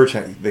 And the church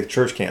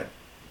can't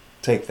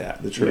take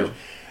that. The church.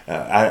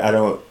 Yeah. I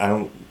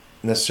don't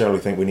necessarily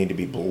think we need to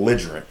be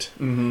belligerent,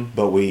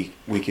 but we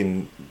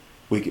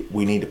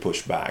need to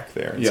push back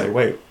there and say,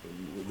 wait,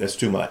 that's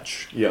too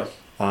much. Yeah.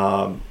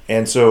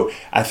 And so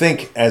I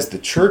think as the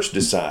church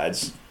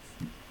decides,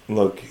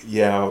 look,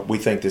 we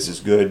think this is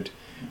good.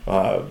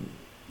 Let's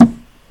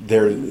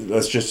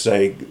just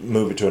say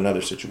move it to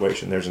another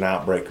situation. There's an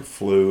outbreak of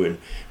flu, and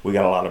we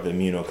got a lot of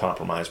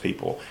immunocompromised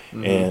people,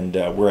 and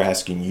we're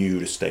asking you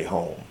to stay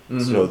home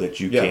so that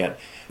you can't.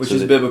 Which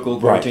is biblical,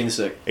 quarantine the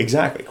sick.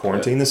 Exactly,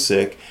 quarantine the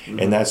sick,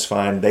 and that's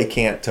fine. They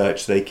can't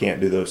touch, they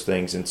can't do those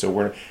things, and so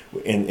we're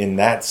in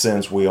that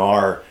sense we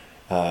are.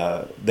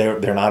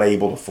 They're not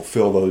able to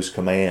fulfill those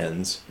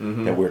commands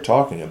that we're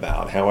talking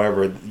about.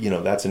 However,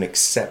 that's an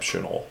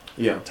exceptional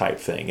type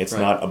thing. It's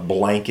not a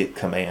blanket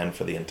command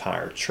for the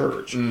entire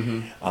church.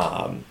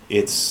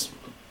 It's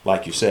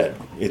like you said,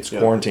 it's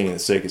quarantining the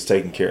sick. It's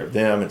taking care of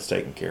them. It's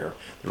taking care of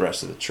the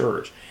rest of the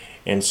church.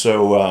 And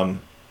so,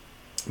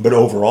 but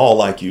overall,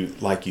 like you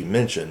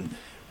mentioned,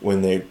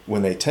 when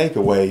they take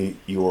away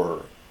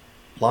your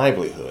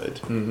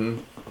livelihood.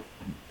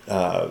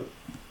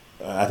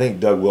 I think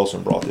Doug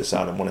Wilson brought this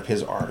out in one of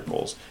his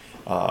articles,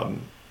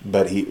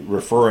 but he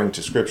referring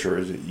to Scripture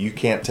is that you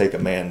can't take a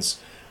man's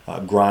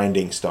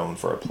grinding stone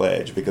for a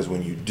pledge, because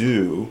when you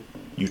do,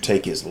 you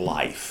take his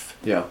life.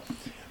 Yeah.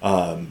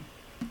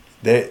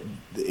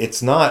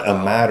 It's not a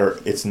matter.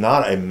 It's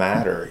not a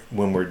matter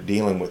when we're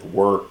dealing with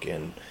work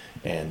and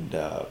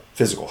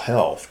physical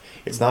health.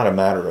 It's not a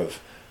matter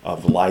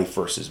of life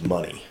versus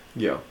money.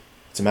 Yeah.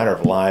 It's a matter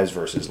of lives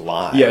versus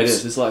lives. Yeah, it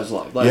is. It's lives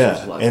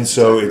versus lives. And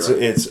so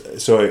exactly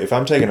it's so if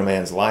I'm taking a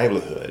man's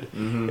livelihood,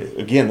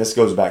 again, this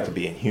goes back to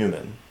being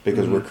human,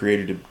 because we're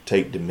created to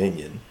take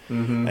dominion,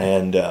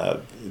 and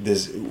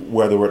this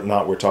whether or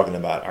not we're talking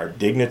about our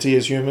dignity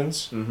as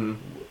humans,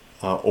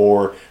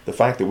 or the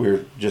fact that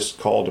we're just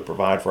called to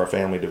provide for our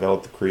family,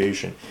 develop the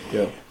creation.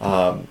 Yeah.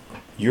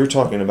 You're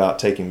talking about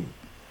taking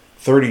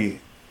 30+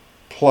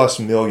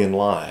 million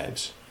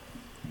lives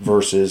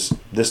versus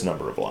this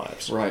number of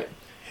lives. Right.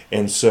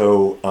 And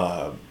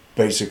so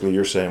basically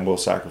you're saying we'll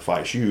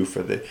sacrifice you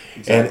for the...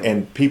 Exactly.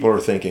 And people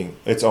are thinking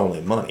it's only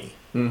money.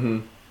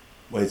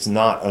 Well, it's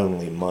not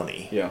only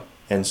money. Yeah.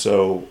 And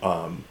so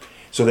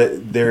so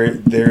that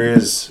there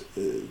is...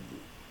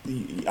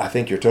 I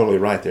think you're totally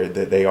right there,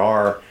 that they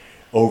are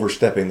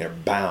overstepping their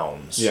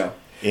bounds. Yeah.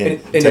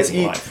 And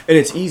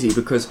it's easy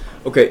because,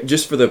 okay,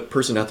 just for the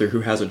person out there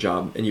who has a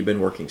job and you've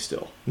been working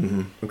still,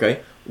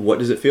 okay, what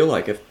does it feel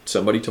like if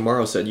somebody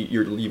tomorrow said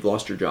you've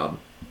lost your job,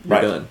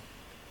 you're done?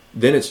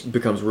 Then it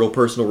becomes real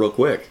personal real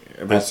quick.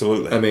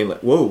 Absolutely. I mean,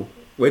 like, whoa,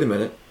 wait a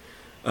minute.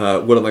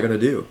 What am I going to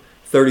do?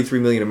 33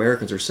 million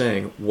Americans are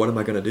saying, what am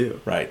I going to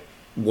do? Right.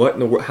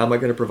 How am I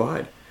going to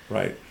provide?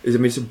 Right. I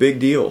mean, it's a big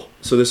deal.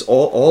 So this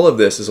all of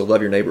this is a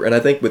love your neighbor. And I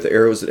think with the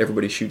arrows that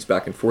everybody shoots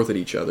back and forth at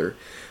each other,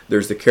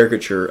 there's the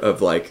caricature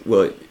of like,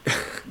 well,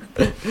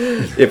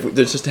 if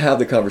just to have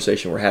the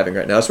conversation we're having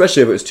right now,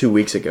 especially if it was 2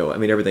 weeks ago. I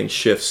mean, everything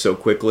shifts so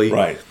quickly.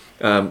 Right.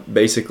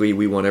 Basically,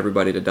 we want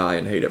everybody to die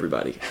and hate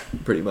everybody,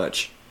 pretty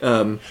much.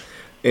 So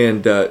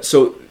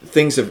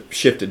things have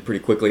shifted pretty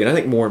quickly, and I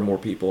think more and more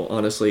people,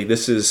 honestly,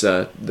 this is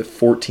the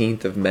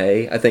 14th of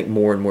May. I think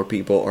more and more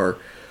people are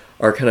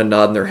kind of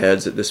nodding their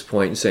heads at this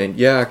point and saying,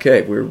 "Yeah,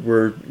 okay,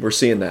 we're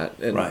seeing that,"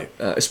 and right.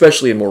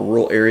 Especially in more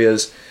rural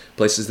areas,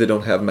 places that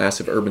don't have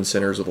massive urban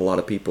centers with a lot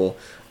of people.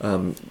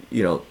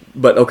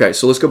 But okay,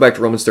 so let's go back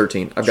to Romans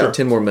 13. I've got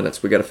 10 more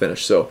minutes. We got to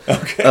finish. So,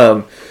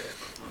 okay.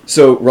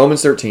 So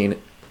Romans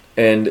 13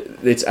 and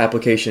its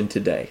application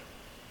today.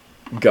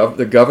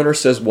 The governor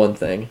says one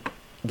thing.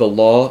 The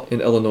law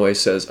in Illinois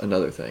says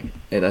another thing,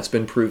 and that's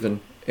been proven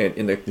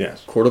in the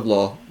court of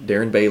law.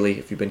 Darren Bailey,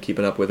 if you've been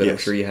keeping up with it, I'm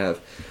sure you have.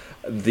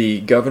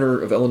 The governor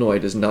of Illinois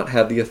does not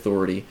have the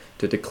authority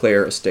to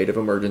declare a state of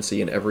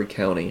emergency in every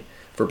county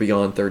for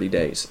beyond 30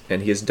 days,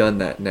 and he has done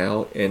that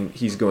now, and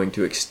he's going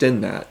to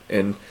extend that,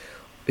 and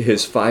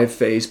his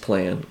 5-phase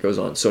plan goes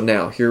on. So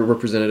now, here we're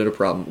presented at a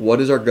problem. What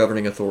is our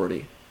governing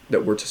authority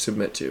that we're to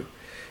submit to?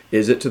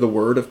 Is it to the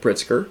word of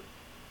Pritzker,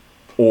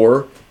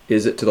 or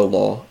is it to the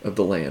law of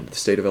the land, the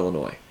state of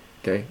Illinois?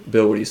 Okay,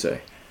 Bill, what do you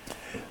say?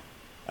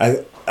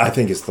 I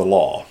think it's the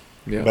law.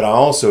 Yeah. But I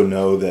also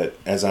know that,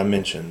 as I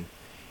mentioned,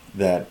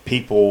 that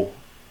people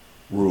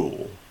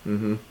rule.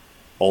 Mm-hmm.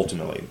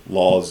 Ultimately,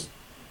 laws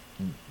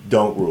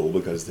don't rule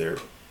because they're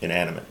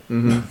inanimate.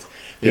 Mm-hmm.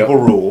 People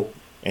rule,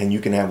 and you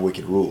can have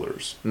wicked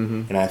rulers.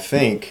 Mm-hmm. And I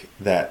think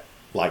that,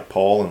 like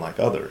Paul and like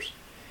others,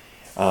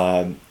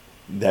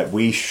 that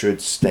we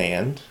should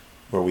stand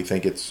where we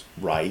think it's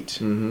right,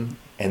 mm-hmm.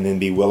 and then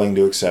be willing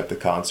to accept the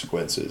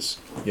consequences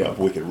of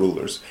wicked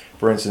rulers.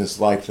 For instance,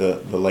 like the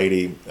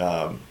lady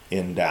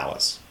in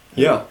Dallas.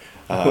 Yeah.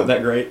 Wasn't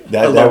that great?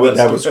 That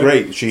was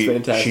great.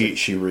 Fantastic.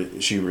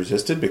 She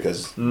resisted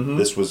because mm-hmm.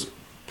 this was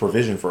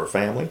provision for her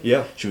family.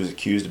 Yeah. She was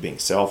accused of being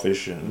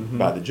selfish and mm-hmm.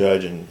 by the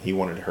judge, and he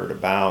wanted her to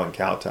bow and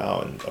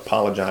kowtow and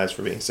apologize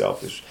for being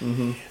selfish.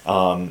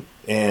 Mm-hmm.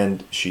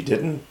 And she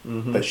didn't,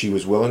 mm-hmm. but she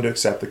was willing to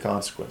accept the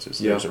consequences.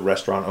 There's a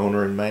restaurant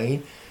owner in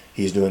Maine.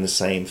 He's doing the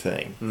same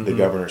thing. Mm-hmm. The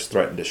governor's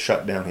threatened to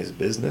shut down his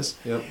business,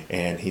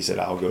 and he said,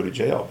 "I'll go to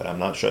jail, but I'm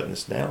not shutting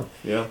this down."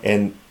 Yeah.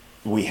 And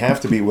we have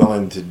to be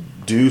willing to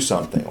do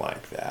something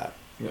like that.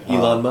 Yeah.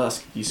 Elon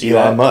Musk, you see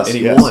Elon that? Musk, and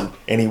he won.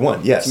 And he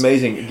won, yes. It's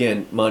amazing.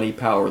 Again, money,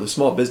 power. The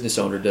small business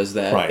owner does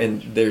that, right.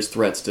 and there's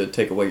threats to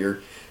take away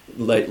your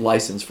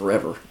license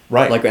forever.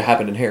 Right. Like what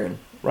happened in Heron.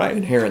 Right.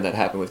 In Heron, that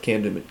happened with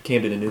Camden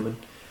and Newman.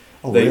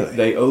 Oh, really?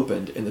 They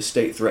opened, and the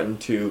state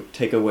threatened to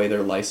take away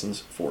their license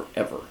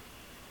forever.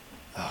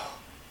 Oh,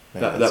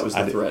 man, that was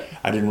the threat.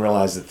 I didn't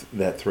realize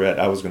that threat.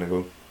 I was going to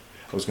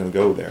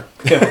go there.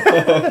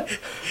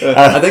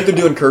 I think they're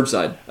doing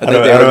curbside. I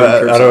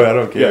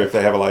don't care if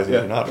they have a license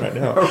or not right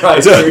now.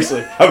 Right,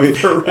 seriously. I mean,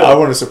 I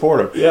want to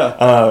support them.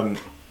 Yeah.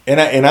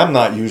 And I'm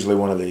not usually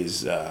one of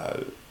these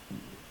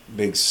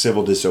big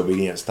civil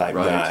disobedience type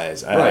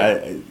guys.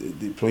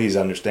 Please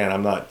understand,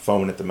 I'm not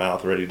foaming at the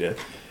mouth, ready to.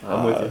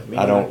 I'm with you.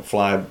 I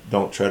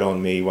don't tread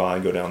on me while I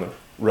go down the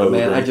road.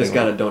 Man, I just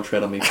got a "Don't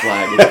Tread on Me"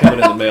 flag. It's coming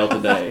in the mail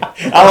today.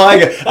 I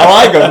like it. I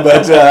like them,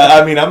 but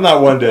I mean, I'm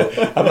not one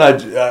to.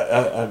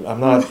 I'm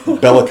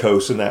not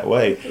bellicose in that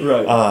way.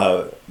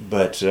 Right.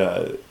 But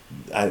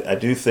I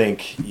do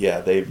think,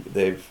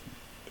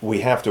 we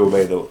have to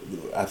obey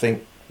I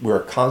think we're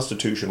a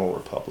constitutional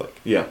republic.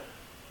 Yeah.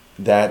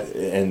 That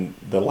and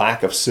the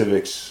lack of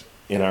civics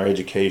in our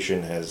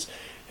education is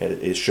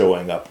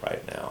showing up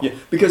right now. Yeah,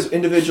 because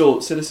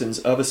individual citizens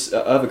of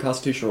a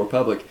constitutional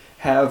republic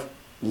have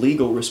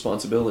legal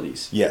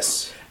responsibilities.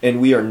 Yes.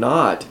 And we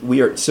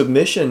are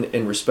submission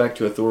and respect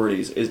to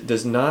authorities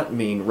does not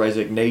mean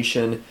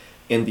resignation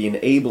and the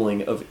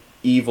enabling of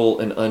evil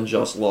and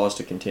unjust laws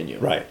to continue.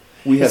 Right.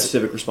 We have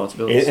civic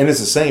responsibilities. And it's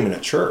the same in a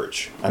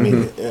church. I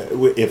mean,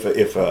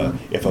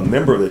 if a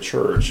member of the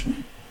church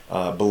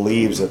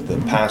believes that the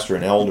pastor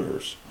and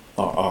elders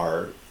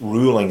are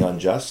ruling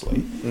unjustly,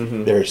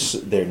 mm-hmm.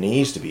 there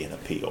needs to be an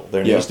appeal.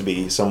 There needs to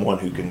be someone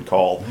who can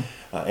call,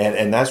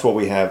 and that's what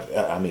we have.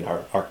 I mean,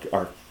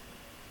 our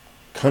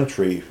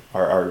country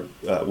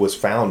was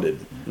founded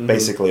mm-hmm.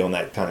 basically on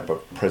that kind of a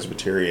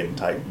Presbyterian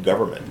type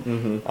government,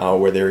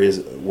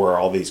 mm-hmm. Where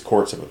all these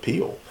courts of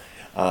appeal,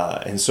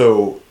 and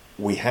so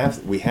we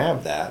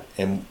have that,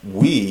 and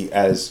we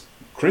as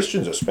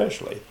Christians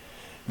especially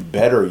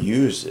better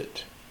use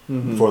it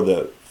mm-hmm. for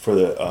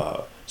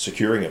the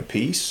securing of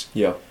peace,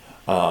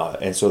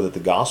 and so that the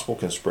gospel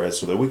can spread,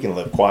 so that we can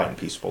live quiet and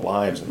peaceful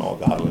lives in all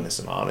godliness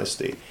and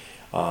honesty,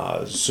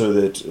 so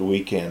that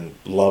we can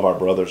love our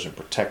brothers and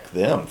protect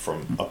them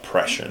from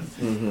oppression.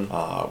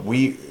 Mm-hmm.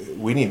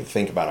 We need to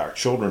think about our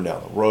children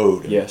down the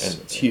road, and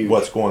it's huge.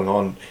 What's going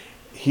on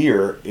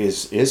here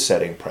is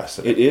setting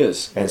precedent. It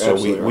is, and so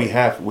we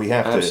have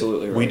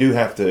Absolutely to right. we do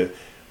have to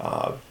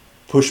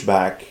push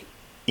back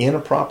in a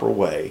proper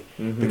way,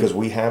 because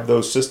we have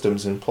those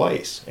systems in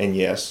place. And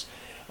yes,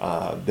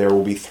 there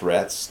will be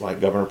threats, like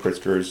Governor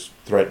Pritzker is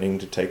threatening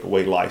to take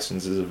away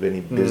licenses of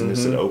any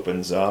business that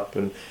opens up,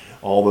 and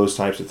all those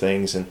types of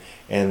things.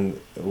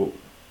 And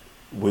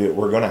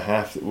we're going to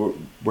have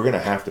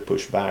to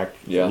push back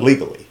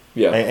legally.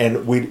 Yeah.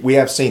 And we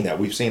have seen that.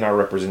 We've seen our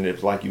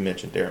representatives, like you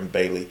mentioned, Darren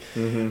Bailey,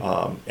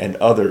 and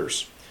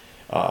others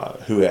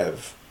who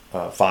have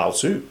filed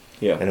suit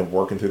and are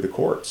working through the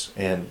courts.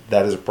 And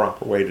that is a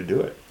proper way to do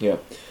it. Yeah.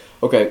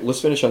 Okay, let's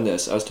finish on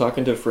this. I was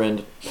talking to a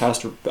friend,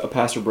 a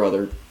pastor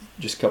brother,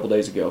 just a couple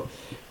days ago,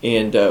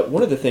 and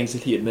one of the things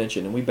that he had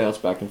mentioned, and we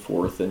bounced back and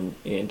forth,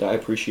 and I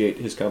appreciate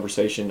his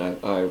conversation.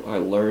 I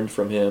learned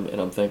from him,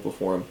 and I'm thankful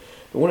for him.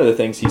 But one of the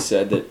things he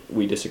said that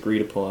we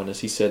disagreed upon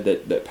is he said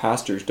that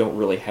pastors don't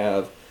really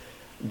have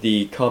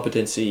the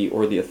competency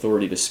or the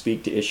authority to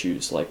speak to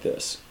issues like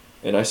this.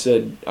 And I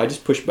said, I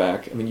just pushed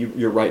back. I mean,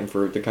 you're writing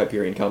for the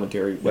Kuyperian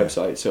commentary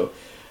website, so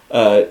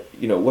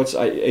what's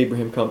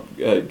Abraham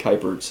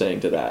Kuyper saying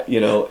to that?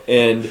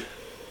 And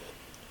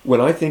when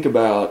I think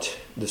about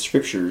the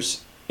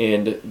scriptures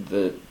and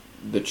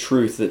the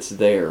truth that's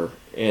there,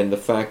 and the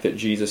fact that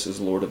Jesus is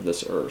Lord of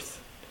this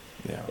earth,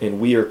 and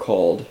we are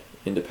called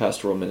into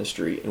pastoral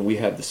ministry, and we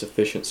have the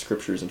sufficient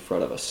scriptures in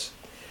front of us,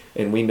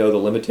 and we know the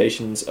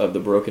limitations of the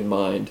broken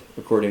mind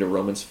according to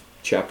Romans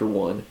chapter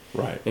 1,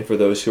 right? And for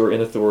those who are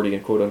in authority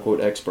and quote-unquote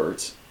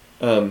experts,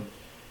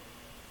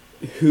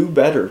 who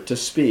better to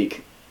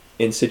speak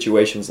in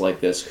situations like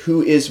this?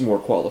 Who is more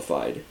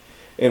qualified?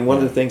 And one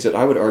of the things that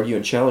I would argue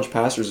and challenge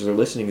pastors as they're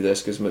listening to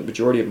this, because the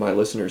majority of my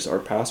listeners are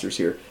pastors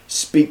here,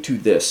 speak to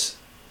this.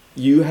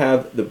 You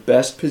have the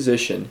best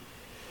position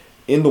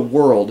in the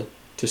world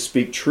to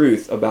speak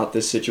truth about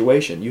this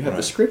situation. You have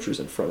the scriptures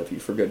in front of you,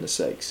 for goodness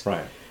sakes.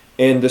 Right.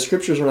 And the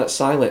scriptures are not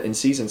silent in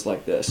seasons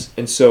like this.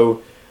 And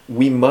so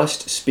we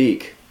must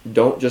speak.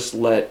 Don't just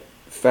let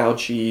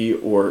Fauci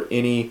or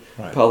any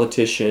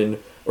politician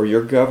or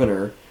your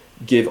governor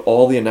give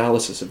all the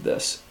analysis of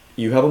this.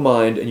 You have a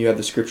mind and you have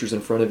the scriptures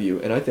in front of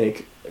you. And I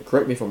think,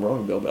 correct me if I'm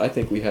wrong, Bill, but I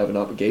think we have an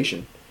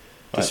obligation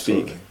to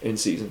speak in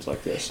seasons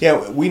like this.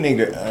 Yeah, we need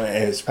to,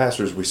 as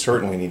pastors, we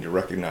certainly need to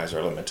recognize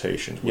our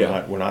limitations.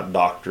 We're not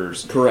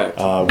doctors. Correct.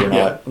 I'm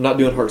not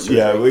doing heart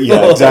surgery.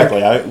 Yeah,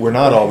 exactly. We're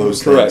not all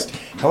those things. Correct.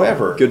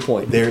 However, good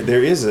point.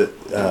 There is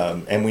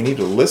and we need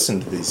to listen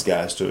to these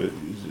guys to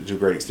a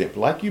great extent. But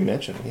like you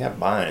mentioned, we have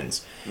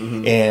minds,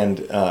 and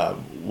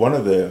one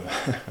of the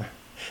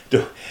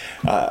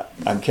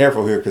I'm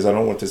careful here because I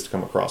don't want this to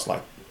come across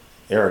like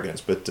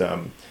arrogance, but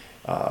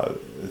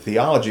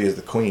theology is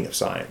the queen of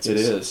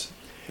sciences. It is.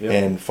 Yep.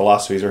 And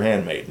philosophies are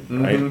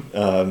handmaiden, right?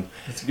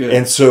 That's good.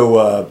 And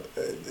so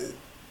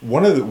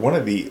one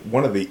of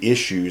the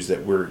issues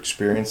that we're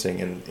experiencing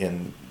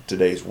in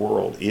today's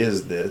world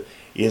is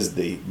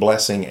the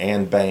blessing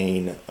and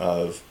bane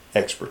of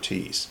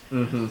expertise.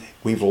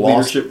 We've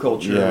lost leadership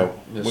culture.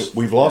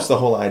 We've lost the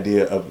whole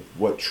idea of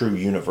what true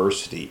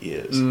university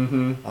is.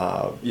 And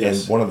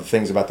one of the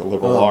things about the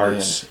liberal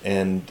arts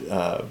and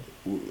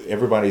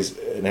everybody's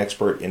an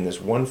expert in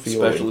this one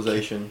field,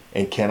 specialization,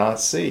 and cannot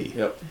see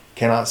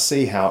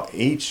how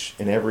each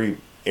and every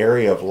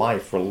area of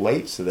life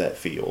relates to that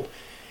field,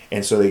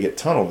 and so they get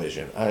tunnel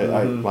vision.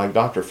 I like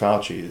Dr.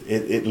 Fauci,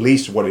 at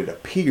least what it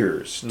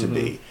appears to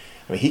be.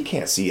 I mean, he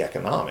can't see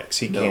economics.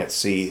 He can't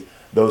see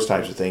those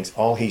types of things.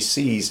 All he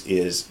sees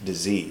is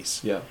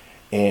disease.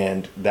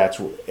 And that's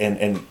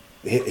and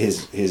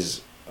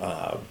his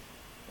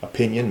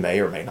opinion may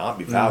or may not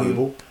be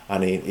valuable. I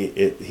mean,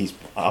 he's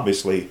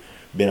obviously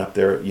been up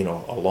there,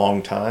 a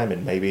long time,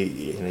 and maybe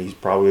he's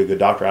probably a good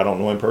doctor. I don't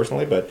know him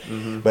personally, but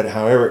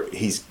however,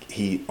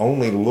 he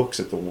only looks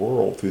at the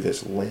world through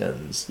this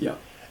lens.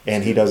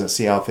 And he doesn't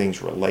see how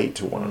things relate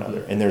to one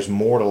another. And there's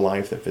more to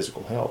life than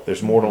physical health.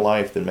 There's more to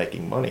life than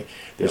making money.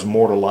 There's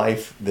more to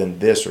life than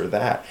this or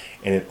that.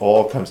 And it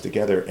all comes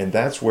together. And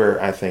that's where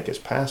I think as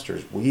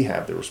pastors, we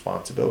have the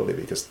responsibility,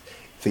 because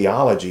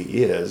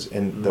theology is,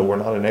 and though we're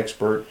not an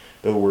expert,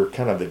 though we're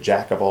kind of the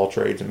jack of all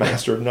trades and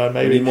master of none,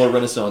 maybe. We need more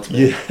Renaissance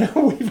men.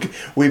 Yeah,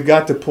 we've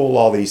got to pull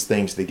all these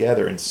things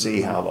together and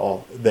see how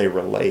all they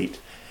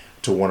relate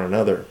to one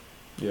another.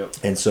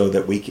 And so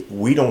that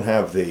we don't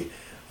have the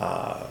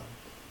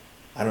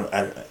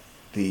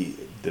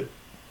the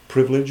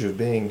privilege of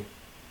being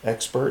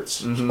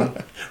experts,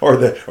 or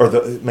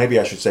the maybe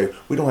I should say,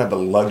 we don't have the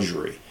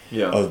luxury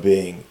of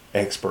being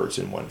experts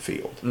in one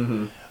field.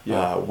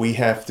 We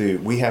have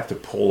to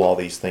pull all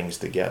these things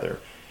together,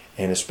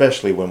 and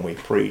especially when we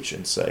preach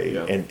and say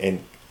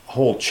and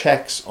hold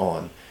checks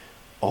on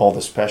all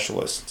the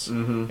specialists,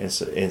 and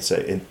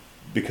say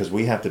because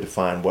we have to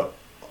define what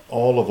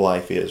all of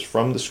life is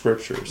from the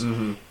scriptures,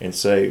 and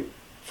say,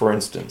 for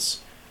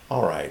instance,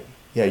 all right,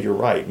 yeah, you're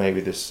right, maybe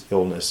this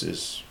illness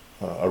is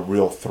a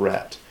real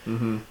threat,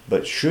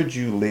 but should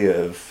you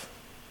live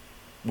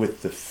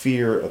with the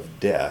fear of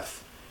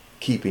death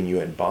keeping you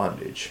in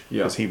bondage?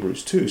 Because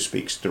Hebrews 2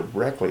 speaks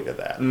directly to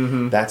that.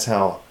 That's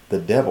how the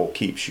devil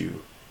keeps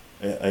you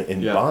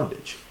in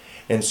bondage.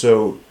 And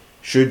so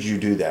should you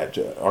do that?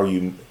 Are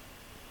you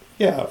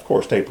Yeah, of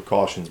course, take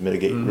precautions,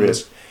 mitigate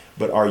risk,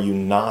 but are you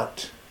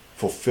not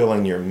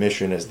fulfilling your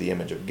mission as the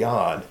image of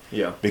God?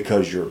 Yeah.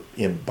 Because you're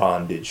in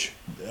bondage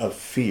of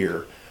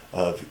fear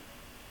of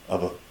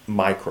a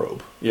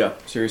microbe. Yeah,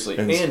 seriously.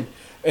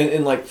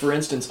 And like, for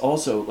instance,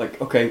 also, like,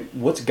 okay,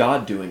 what's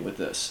God doing with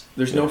this?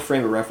 There's no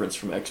frame of reference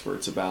from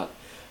experts about,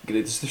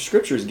 the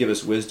scriptures give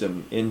us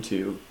wisdom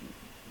into,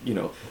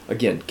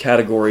 again,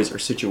 categories or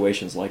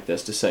situations like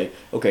this to say,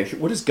 okay,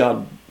 what does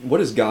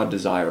God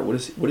desire? What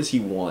does he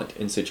want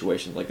in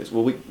situations like this?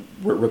 Well,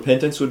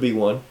 repentance would be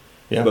one.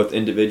 Yeah. Both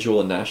individual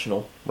and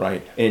national.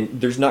 Right.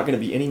 And there's not going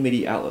to be any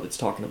media outlet that's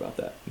talking about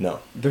that. No.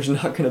 There's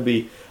not going to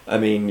be,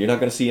 you're not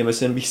going to see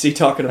MSNBC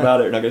talking about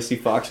it. You're not going to see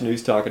Fox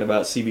News talking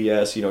about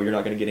CBS. You're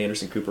not going to get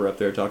Anderson Cooper up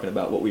there talking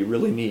about what we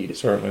really need.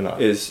 Certainly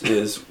not. Is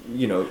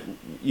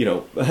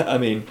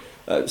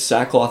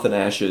sackcloth and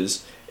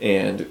ashes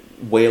and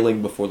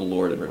wailing before the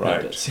Lord in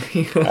repentance.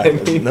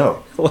 Right.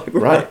 No.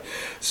 Right.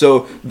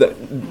 So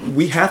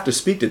we have to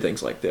speak to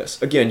things like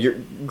this. Again, your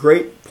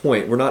great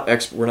point. We're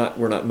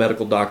not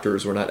medical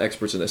doctors. We're not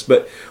experts in this,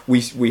 but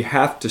we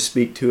have to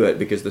speak to it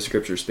because the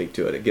scriptures speak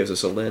to it. It gives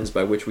us a lens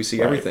by which we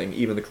see everything,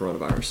 even the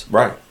coronavirus.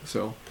 Right.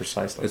 So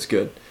precisely. It's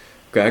good.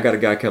 Okay, I got a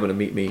guy coming to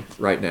meet me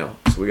right now,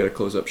 so we got to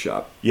close up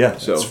shop. Yeah,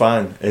 so it's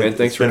fine. Man,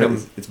 thanks for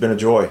coming. It's been a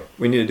joy.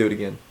 We need to do it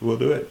again. We'll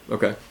do it.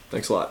 Okay,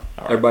 thanks a lot.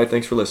 All right. Everybody,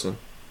 thanks for listening.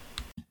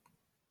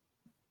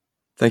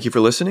 Thank you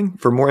for listening.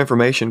 For more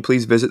information,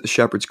 please visit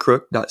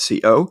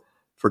theshepherdscrook.co.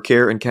 For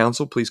care and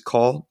counsel, please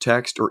call,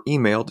 text, or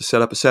email to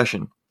set up a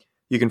session.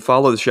 You can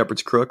follow The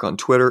Shepherd's Crook on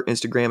Twitter,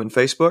 Instagram, and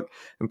Facebook.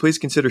 And please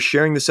consider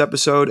sharing this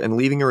episode and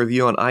leaving a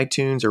review on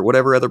iTunes or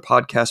whatever other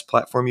podcast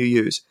platform you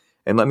use.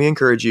 And let me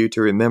encourage you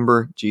to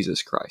remember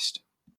Jesus Christ.